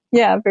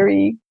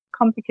very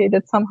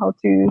complicated somehow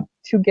to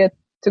get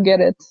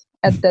it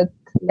at that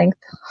length.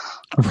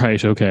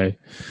 Right. Okay.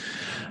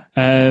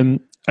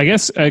 I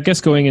guess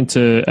going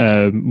into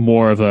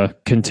more of a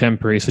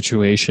contemporary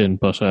situation,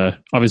 but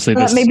obviously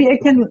this... maybe I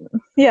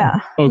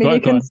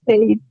can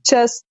say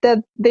just that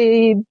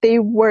they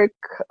work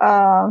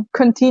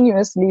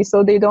continuously,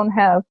 so they don't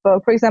have,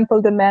 for example,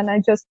 the man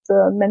I just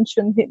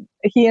mentioned,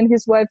 he and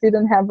his wife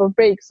didn't have a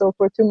break, so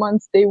for 2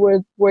 months they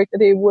would work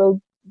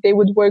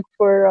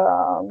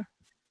for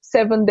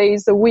 7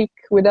 days a week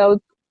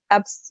without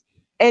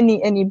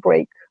any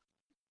break.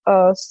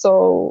 It's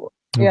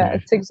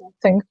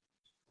exhausting.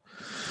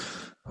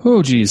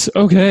 Oh, geez.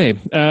 Okay.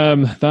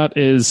 That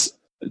is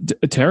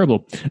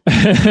terrible.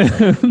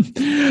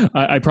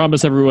 I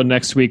promise everyone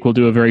next week we'll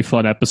do a very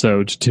fun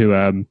episode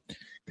to,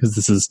 because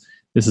this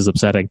is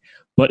upsetting,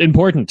 but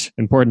important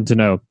to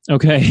know.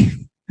 Okay.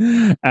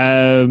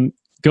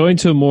 Going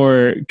to a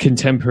more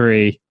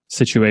contemporary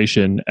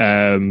situation.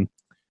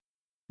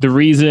 The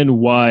reason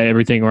why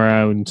everything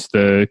around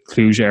the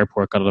Cluj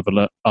airport got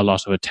a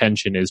lot of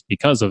attention is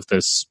because of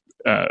this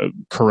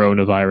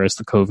coronavirus,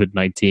 the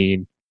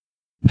COVID-19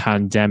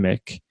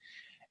 pandemic.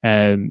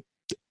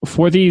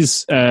 For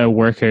these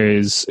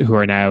workers who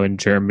are now in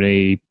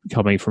Germany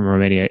coming from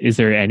Romania, is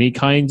there any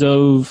kind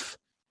of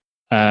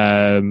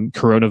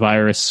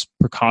coronavirus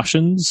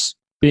precautions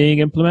being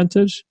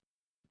implemented?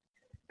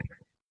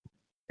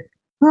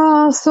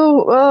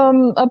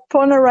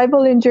 Upon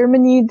arrival in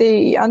Germany,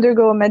 they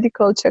undergo a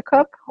medical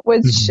checkup,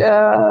 which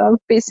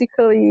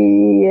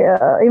basically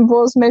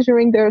involves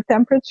measuring their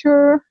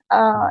temperature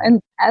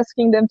and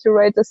asking them to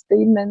write a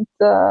statement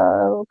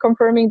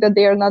confirming that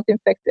they are not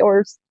infected,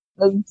 or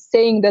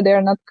saying that they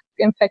are not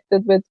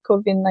infected with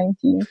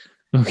COVID-19.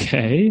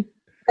 Okay.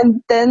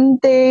 And then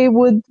they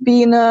would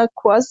be in a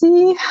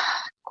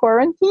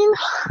quasi-quarantine.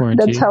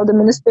 That's how the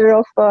Minister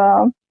of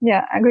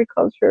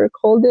Agriculture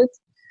called it.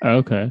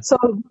 Okay. So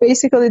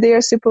basically, they are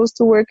supposed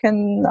to work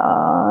in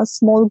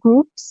small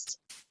groups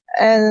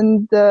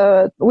and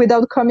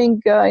without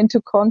coming into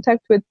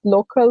contact with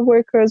local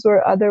workers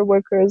or other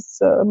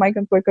workers,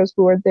 migrant workers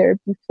who were there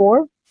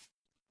before.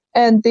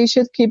 And they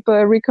should keep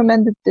a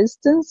recommended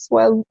distance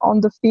while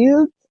on the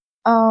field.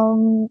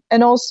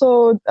 And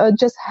also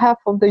just half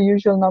of the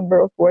usual number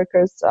of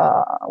workers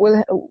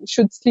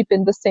should sleep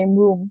in the same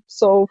room.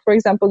 So, for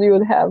example, you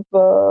would have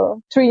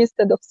 3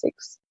 instead of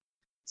 6.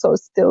 So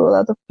still a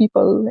lot of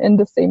people in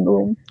the same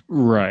room.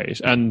 Right,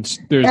 and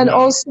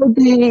also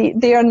they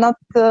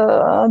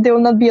will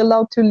not be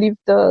allowed to leave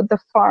the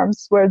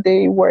farms where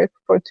they work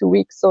for 2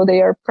 weeks. So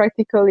they are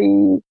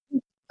practically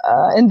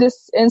in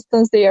this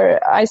instance they are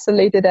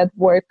isolated at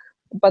work.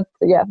 But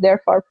yeah,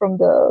 they're far from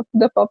the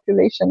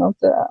population of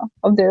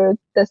their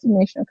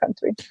destination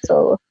country.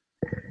 So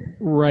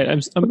right,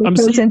 I'm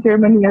seeing in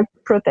Germany are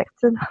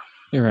protected.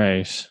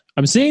 Right,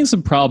 I'm seeing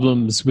some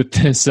problems with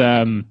this.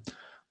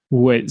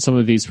 With some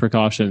of these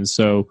precautions.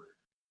 So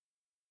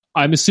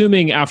I'm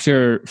assuming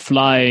after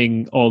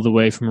flying all the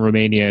way from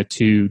Romania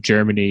to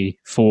Germany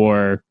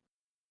for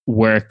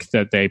work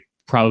that they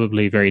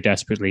probably very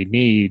desperately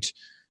need,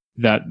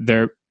 that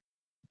they're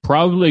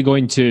probably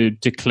going to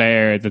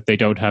declare that they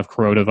don't have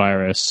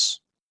coronavirus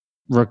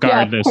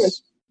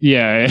regardless.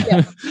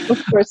 Yeah,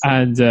 of course.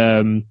 And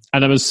I'm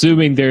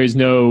assuming there is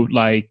no,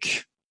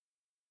 like,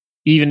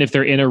 even if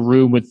they're in a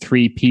room with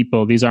 3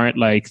 people, these aren't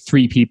like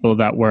 3 people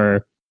that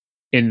were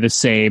in the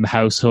same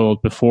household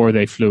before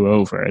they flew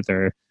over.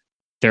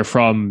 They're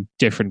from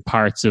different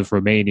parts of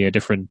Romania,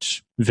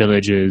 different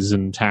villages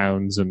and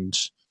towns, and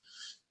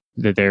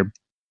they're.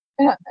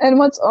 Yeah, and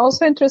what's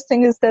also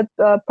interesting is that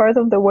part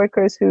of the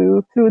workers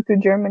who flew to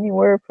Germany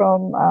were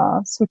from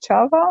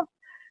Suceava,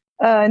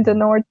 in the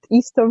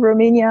northeast of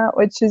Romania,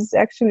 which is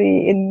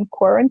actually in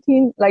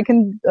quarantine, like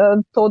in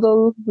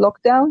total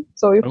lockdown.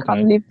 So you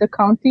can't leave the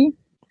county.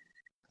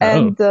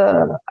 And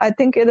I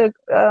think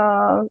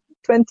around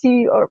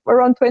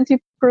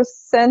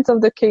 20% of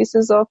the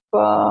cases of,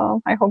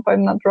 I hope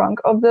I'm not wrong,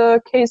 of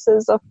the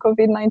cases of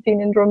COVID-19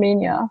 in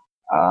Romania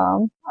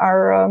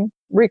are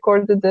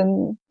recorded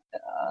in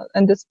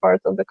this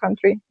part of the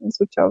country, in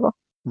Suceava.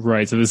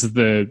 Right. So this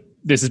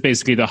is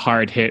basically the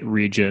hard hit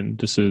region.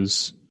 This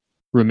is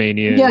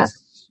Romania,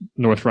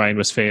 North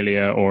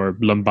Rhine-Westphalia, or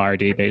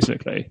Lombardy,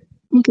 basically.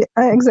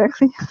 Yeah,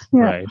 exactly.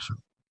 Yeah. Right.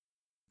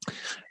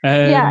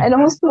 And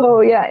also,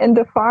 in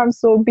the farm,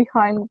 so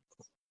behind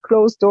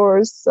closed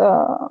doors,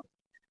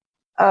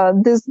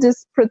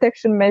 this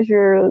protection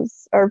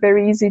measures are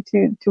very easy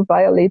to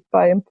violate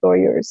by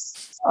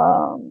employers.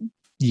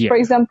 For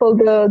example,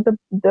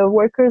 the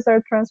workers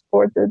are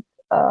transported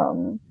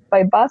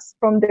by bus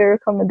from their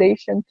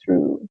accommodation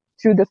to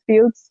the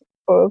fields,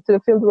 or to the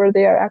field where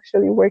they are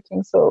actually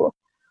working. So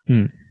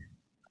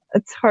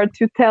it's hard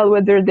to tell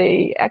whether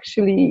they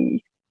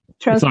actually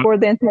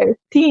transport the entire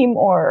team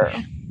or.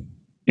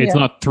 It's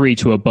not 3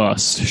 to a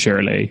bus,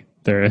 surely.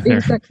 They're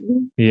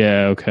exactly.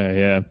 Yeah. Okay.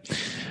 Yeah.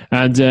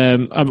 And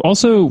I've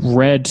also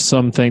read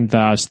something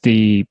that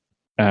the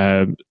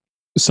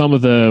some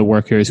of the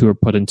workers who were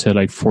put into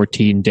like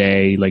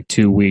 14-day, like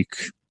 2-week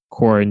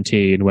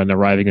quarantine when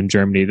arriving in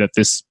Germany, that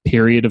this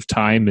period of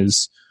time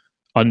is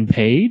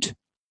unpaid.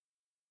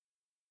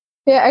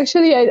 Yeah,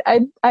 actually,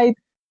 I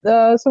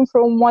so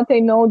from what I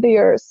know, they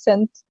are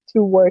sent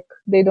to work.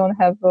 They don't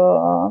have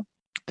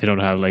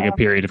like a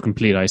period of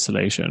complete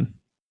isolation.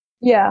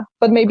 Yeah,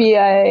 but maybe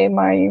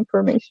my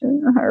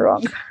information are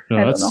wrong. No,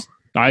 I don't know.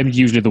 I'm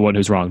usually the one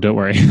who's wrong. Don't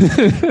worry.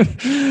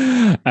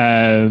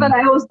 But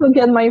I also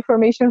get my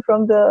information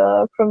from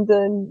the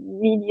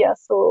media,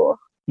 so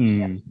I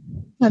don't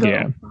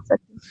know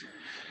exactly.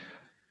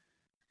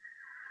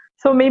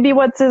 So maybe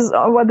what is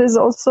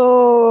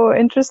also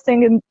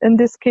interesting in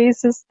this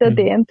case is that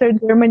they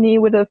entered Germany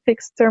with a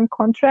fixed term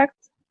contract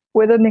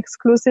with an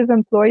exclusive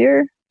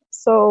employer.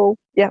 So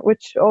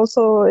which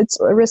also it's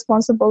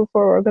responsible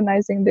for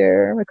organizing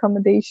their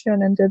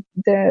accommodation and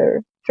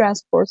their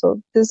transport.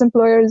 So this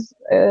employer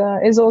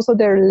is also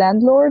their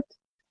landlord.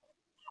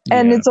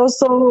 And it's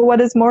also,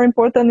 what is more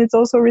important, it's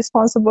also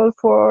responsible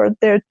for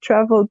their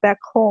travel back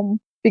home,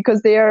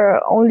 because they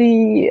are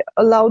only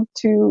allowed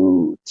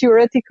to,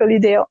 theoretically,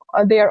 they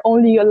are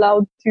only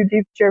allowed to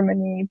leave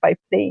Germany by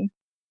plane.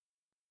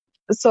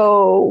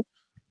 So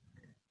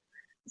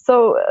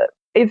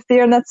if they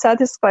are not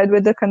satisfied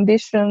with the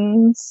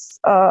conditions,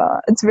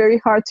 it's very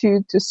hard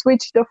to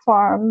switch the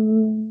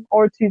farm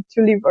or to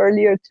leave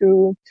earlier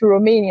to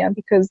Romania,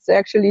 because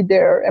actually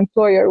their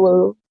employer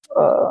will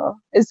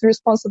is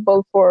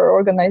responsible for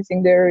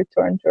organizing their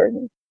return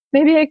journey.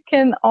 Maybe I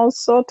can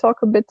also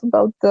talk a bit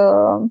about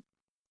the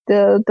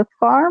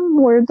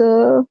farm where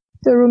the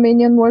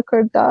Romanian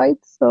worker died.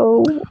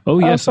 So,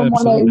 yes, from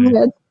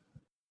absolutely.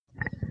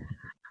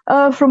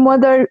 from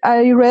what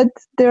I read,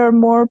 there are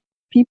more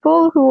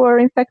people who are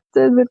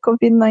infected with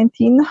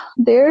COVID-19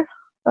 there.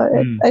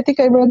 I think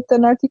I read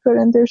an article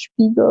in Der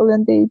Spiegel,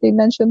 and they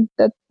mentioned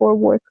that 4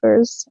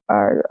 workers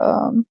are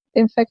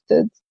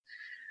infected.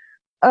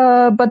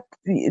 But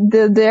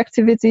the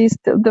activities,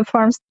 the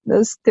farm's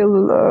still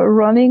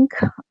running.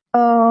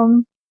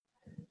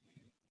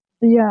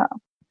 Yeah.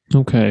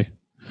 Okay.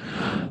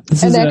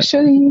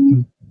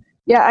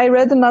 I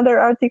read another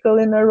article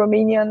in a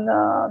Romanian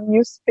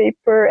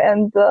newspaper,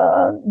 and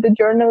the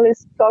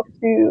journalist talked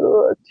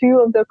to 2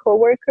 of the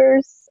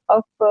co-workers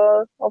of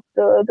the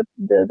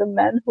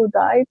man who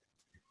died.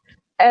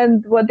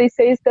 And what they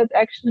say is that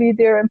actually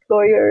their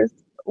employers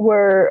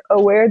were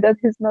aware that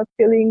he's not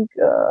feeling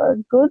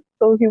good,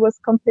 so he was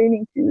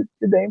complaining to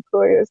the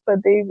employers,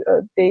 but they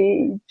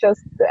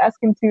just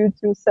asked him to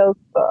self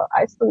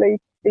isolate.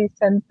 They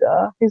sent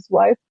his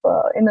wife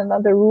in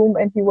another room,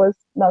 and he was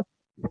not.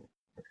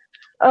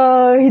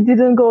 He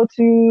didn't go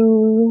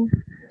to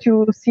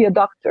see a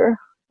doctor.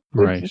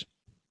 Right. Which is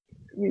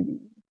really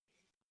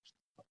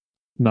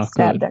not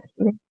sad, good.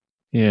 actually.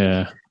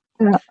 Yeah.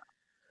 Yeah.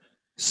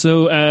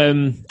 So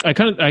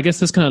I guess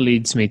this kind of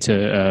leads me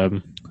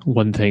to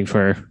one thing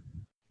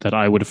that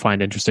I would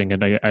find interesting,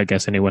 and I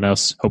guess anyone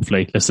else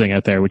hopefully listening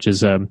out there, which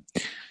is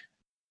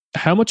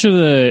how much of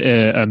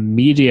a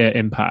media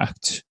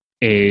impact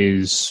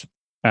is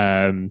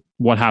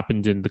what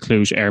happened in the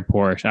Cluj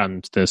airport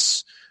and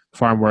this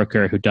farm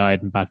worker who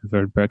died in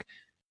Baden-Württemberg.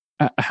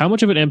 How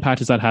much of an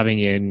impact is that having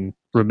in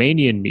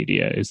Romanian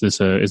media? Is this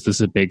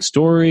a big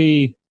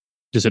story?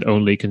 Does it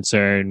only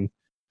concern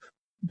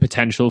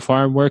potential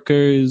farm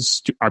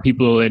workers? Are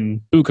people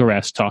in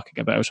Bucharest talking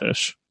about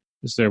it?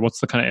 What's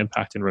the kind of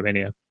impact in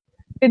Romania?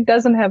 It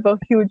doesn't have a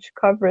huge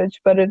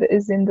coverage, but it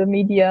is in the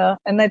media,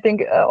 and I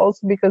think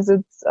also because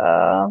it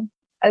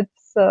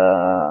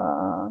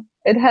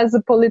has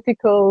a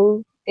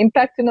political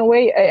impact in a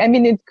way. I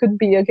mean, it could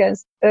be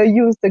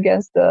used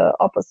against the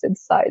opposite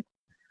side.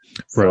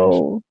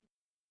 So,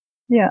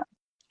 right. Yeah.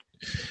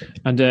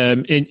 And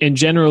in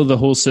general, the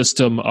whole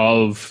system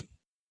of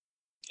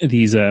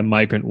these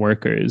migrant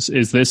workers,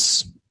 is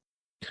this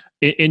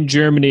in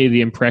Germany?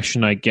 The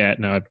impression I get,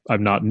 now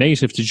I'm not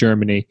native to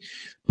Germany,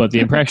 but the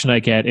impression I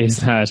get is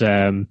that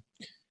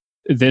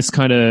this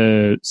kind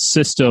of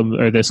system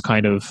or this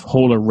kind of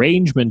whole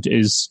arrangement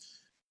is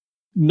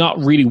not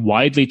really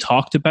widely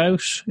talked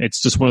about.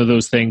 It's just one of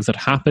those things that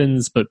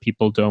happens, but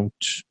people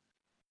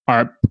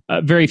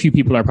very few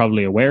people are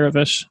probably aware of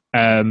it.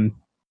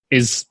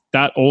 Is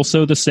that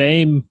also the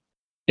same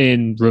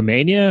in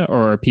Romania,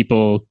 or are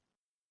people,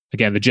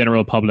 again, the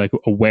general public,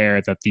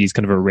 aware that these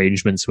kind of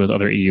arrangements with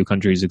other EU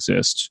countries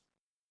exist?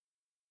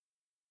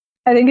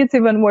 I think it's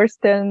even worse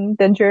than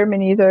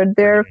Germany. There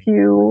are a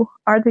few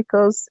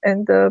articles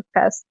in the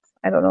past,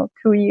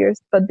 2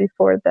 years, but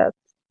before that,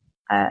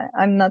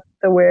 I'm not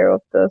aware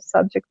of the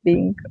subject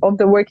of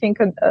the working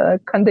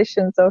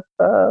conditions of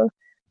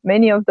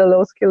many of the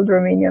low-skilled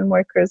Romanian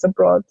workers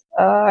abroad.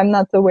 I'm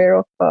not aware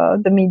of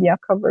the media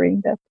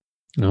covering that.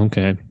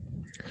 Okay,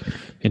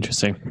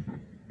 interesting.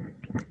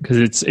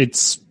 Because it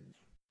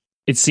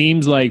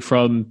seems like,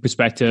 from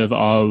perspective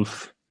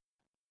of,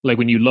 like,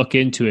 when you look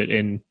into it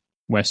in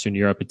Western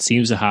Europe, it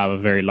seems to have a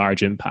very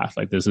large impact.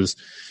 Like, this is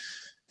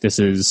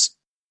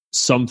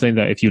something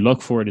that, if you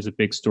look for it, is a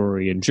big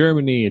story in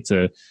Germany. It's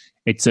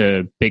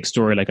a big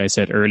story, like I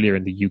said earlier,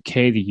 in the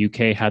UK. The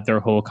UK had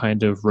their whole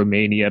kind of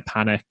Romania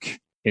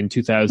panic in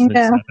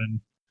 2007.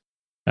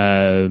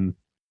 Yeah.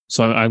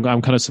 So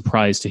I'm kind of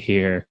surprised to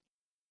hear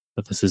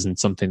that this isn't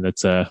something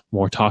that's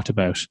more talked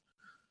about.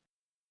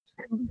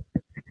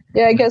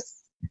 Yeah, I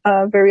guess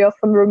very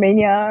often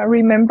Romania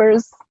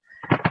remembers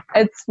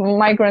its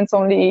migrants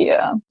only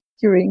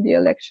during the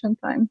election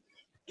time.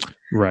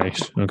 Right.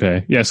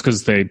 Okay. Yes,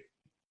 because they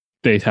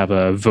have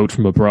a vote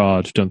from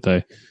abroad, don't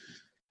they?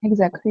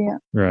 Exactly. Yeah.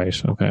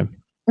 Right. Okay.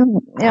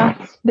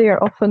 Yeah, they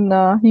are often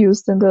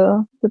used in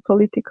the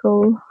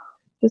political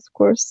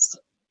discourse.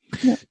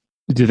 Yeah.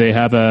 Do they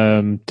have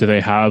a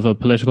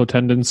political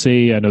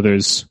tendency? I know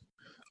there's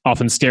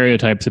often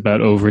stereotypes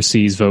about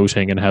overseas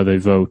voting and how they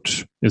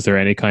vote. Is there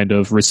any kind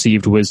of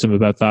received wisdom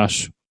about that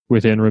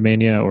within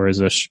Romania, or is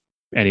it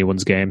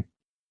anyone's game?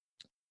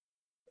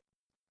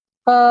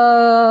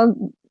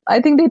 I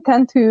think they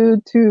tend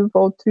to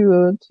vote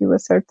to a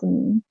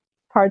certain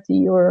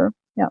party, or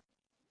yeah.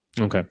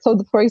 Okay. So,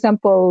 for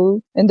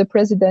example, in the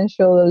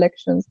presidential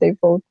elections, they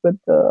vote with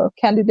the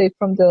candidate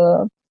from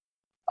the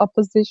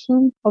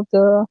opposition of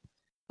the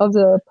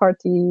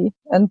party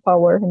in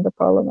power in the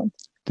parliament.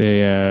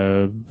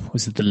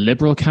 Was it the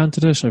Liberal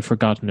candidate? I've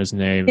forgotten his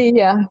name.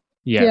 Yeah.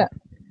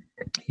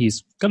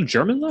 He's got a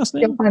German last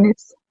name?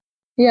 Johannes.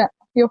 Yeah,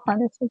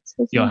 Johannes.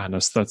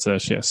 Johannes, that's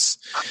it, yes.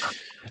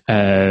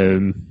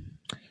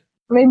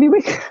 maybe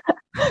we.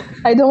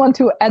 I don't want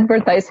to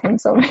advertise him,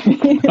 so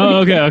maybe. Oh,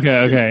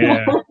 okay.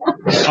 Yeah.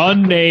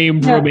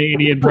 Unnamed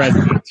Romanian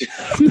president.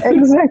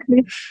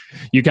 Exactly.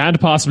 You can't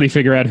possibly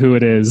figure out who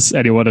it is.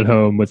 Anyone at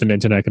home with an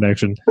internet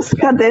connection. Just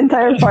got the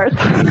entire part.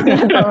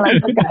 I don't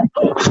like the guy.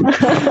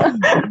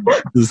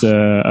 This is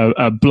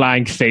a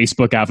blank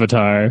Facebook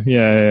avatar.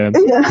 Yeah.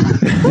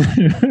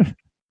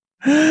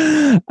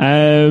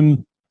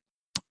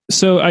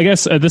 So I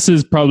guess this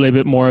is probably a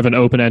bit more of an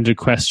open-ended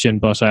question,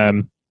 but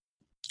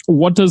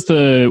what does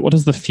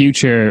the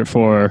future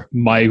for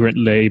migrant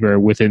labor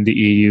within the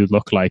EU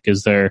look like?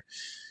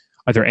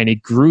 Are there any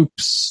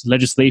groups,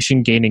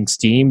 legislation gaining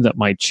steam that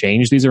might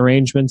change these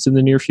arrangements in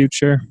the near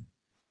future?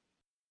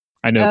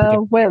 I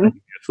know. Well,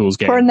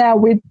 for now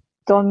we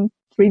don't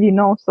really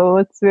know, so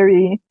it's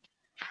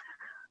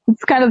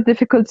kind of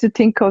difficult to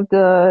think of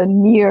the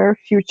near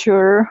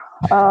future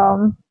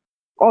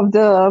of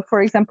the,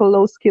 for example,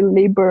 low-skilled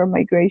labor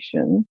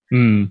migration.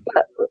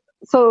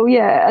 So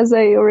yeah, as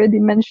I already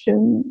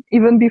mentioned,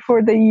 even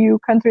before the EU,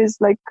 countries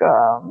like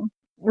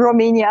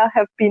Romania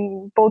have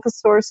been both a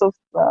source of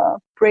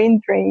brain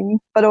drain,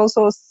 but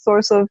also a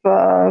source of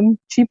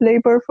cheap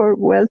labor for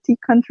wealthy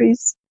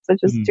countries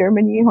such as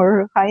Germany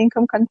or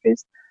high-income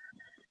countries.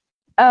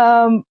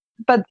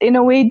 But in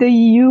a way, the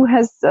EU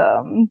has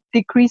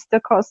decreased the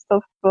cost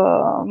of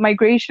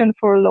migration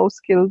for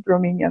low-skilled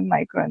Romanian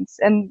migrants,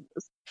 and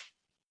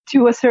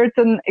to a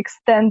certain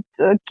extent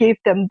gave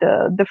them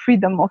the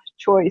freedom of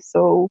choice.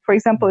 So, for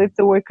example, if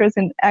the workers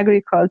in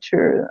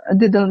agriculture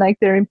didn't like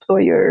their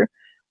employer,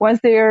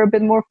 once they are a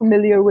bit more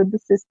familiar with the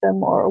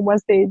system, or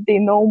once they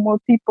know more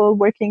people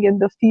working in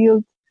the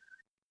field,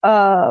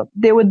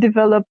 they would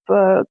develop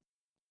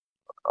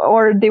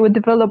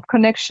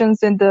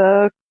connections in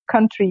the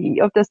country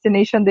of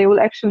destination. They will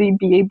actually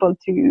be able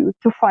to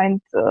find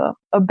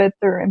a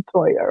better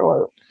employer,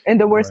 or in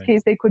the worst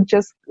case, they could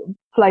just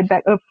fly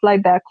back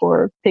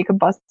or take a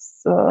bus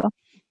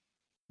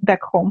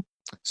back home.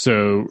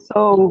 So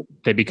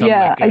they become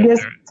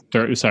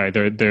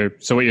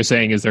so what you're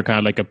saying is they're kind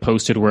of like a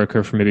posted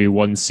worker for maybe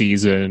 1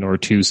 season or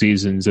 2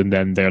 seasons, and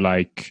then they're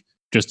like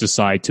just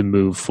decide to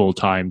move full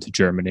time to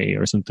Germany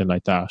or something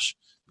like that,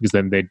 because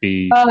then they'd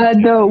be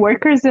the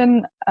workers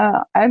in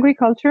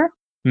agriculture.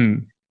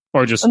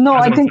 Or just no,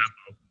 I think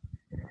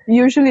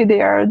usually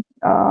they are.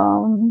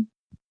 No.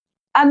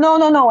 I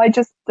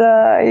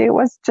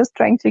was just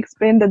trying to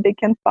explain that they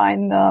can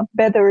find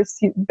better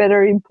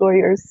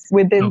employers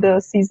within the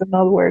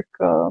seasonal work.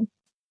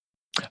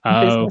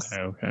 Business.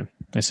 Okay.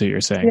 I see what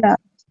you're saying. Yeah.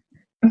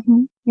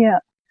 Yeah.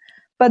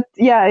 But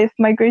yeah, if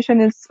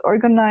migration is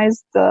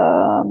organized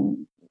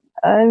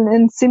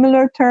in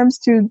similar terms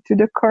to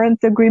the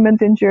current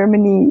agreement in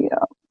Germany,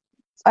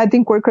 I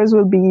think workers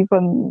will be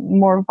even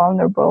more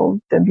vulnerable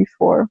than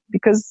before,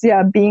 because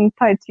being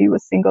tied to a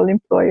single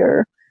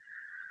employer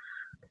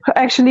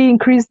actually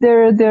increase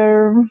their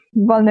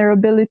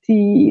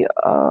vulnerability.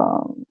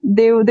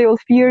 They will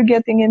fear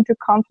getting into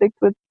conflict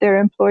with their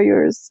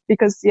employers,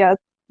 because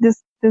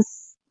this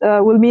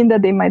will mean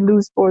that they might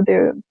lose both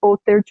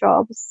their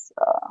jobs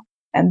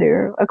and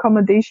their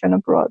accommodation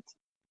abroad.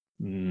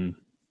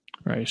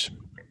 Right.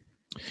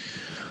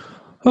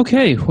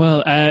 Okay,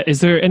 well, is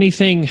there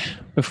anything,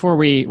 before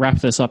we wrap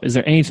this up, is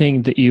there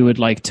anything that you would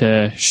like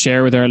to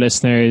share with our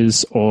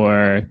listeners,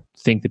 or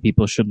think that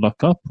people should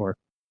look up, or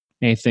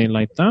anything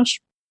like that?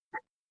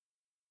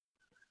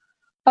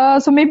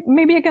 So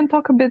maybe I can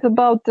talk a bit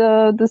about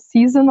the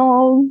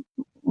seasonal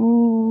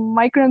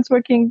migrants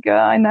working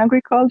in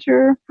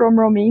agriculture from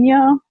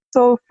Romania.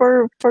 So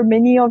for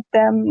many of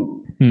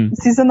them,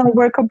 seasonal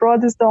work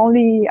abroad is the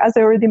only, as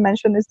I already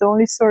mentioned, is the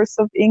only source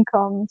of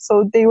income.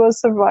 So they will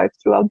survive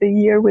throughout the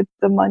year with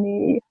the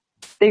money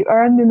they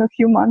earned in a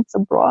few months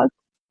abroad.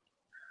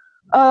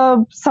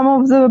 Some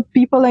of the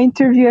people I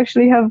interview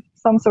actually have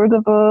some sort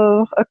of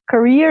a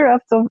career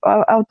out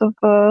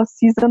of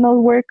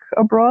seasonal work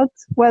abroad,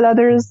 while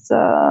others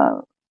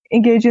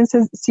engage in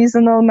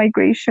seasonal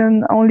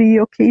migration only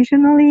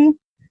occasionally.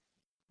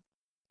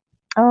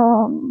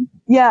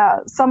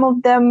 Some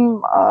of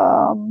them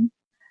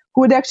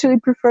who would actually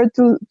prefer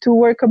to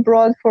work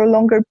abroad for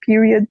longer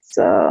periods.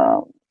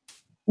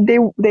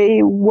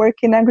 They work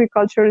in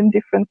agriculture in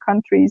different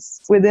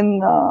countries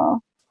within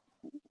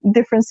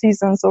different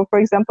seasons. So, for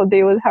example,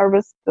 they will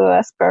harvest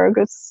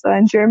asparagus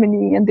in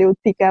Germany, and they will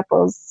pick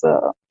apples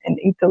in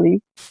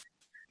Italy,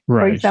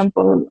 for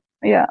example.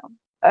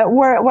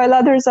 While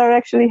others are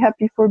actually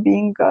happy for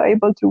being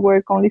able to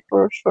work only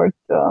for a short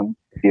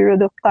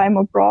period of time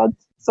abroad.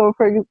 So,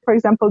 for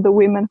example, the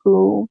women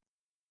who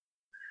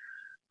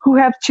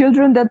have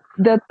children that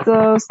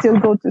still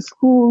go to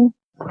school.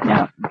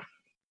 Yeah.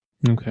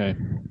 Okay.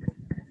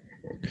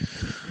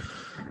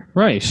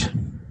 Right.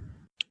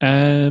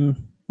 Well,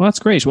 that's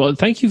great. Well,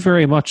 thank you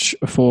very much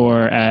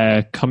for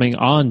coming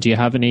on. Do you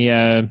have any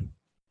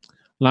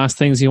last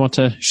things you want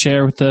to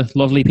share with the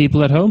lovely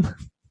people at home?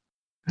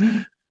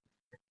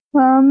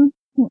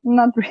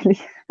 Not really.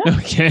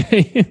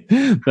 Okay,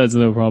 that's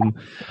no problem.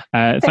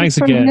 Thanks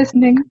for again.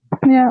 listening.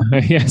 Yeah.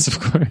 Yes, of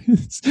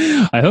course.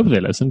 I hope they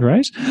listened,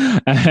 right?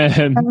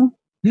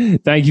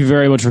 Thank you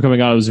very much for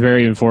coming on. It was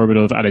very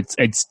informative, and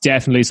it's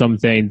definitely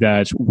something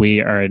that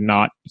we are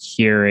not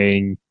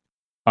hearing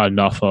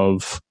enough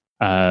of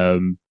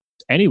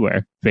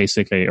anywhere,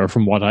 basically, or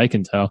from what I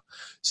can tell.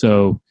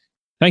 So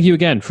thank you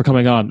again for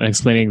coming on and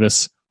explaining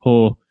this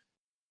whole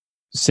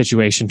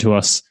situation to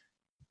us,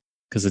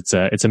 because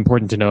it's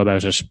important to know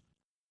about it.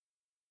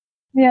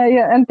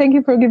 Yeah, and thank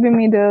you for giving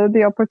me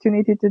the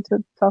opportunity to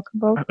talk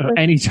about it.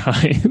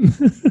 Anytime.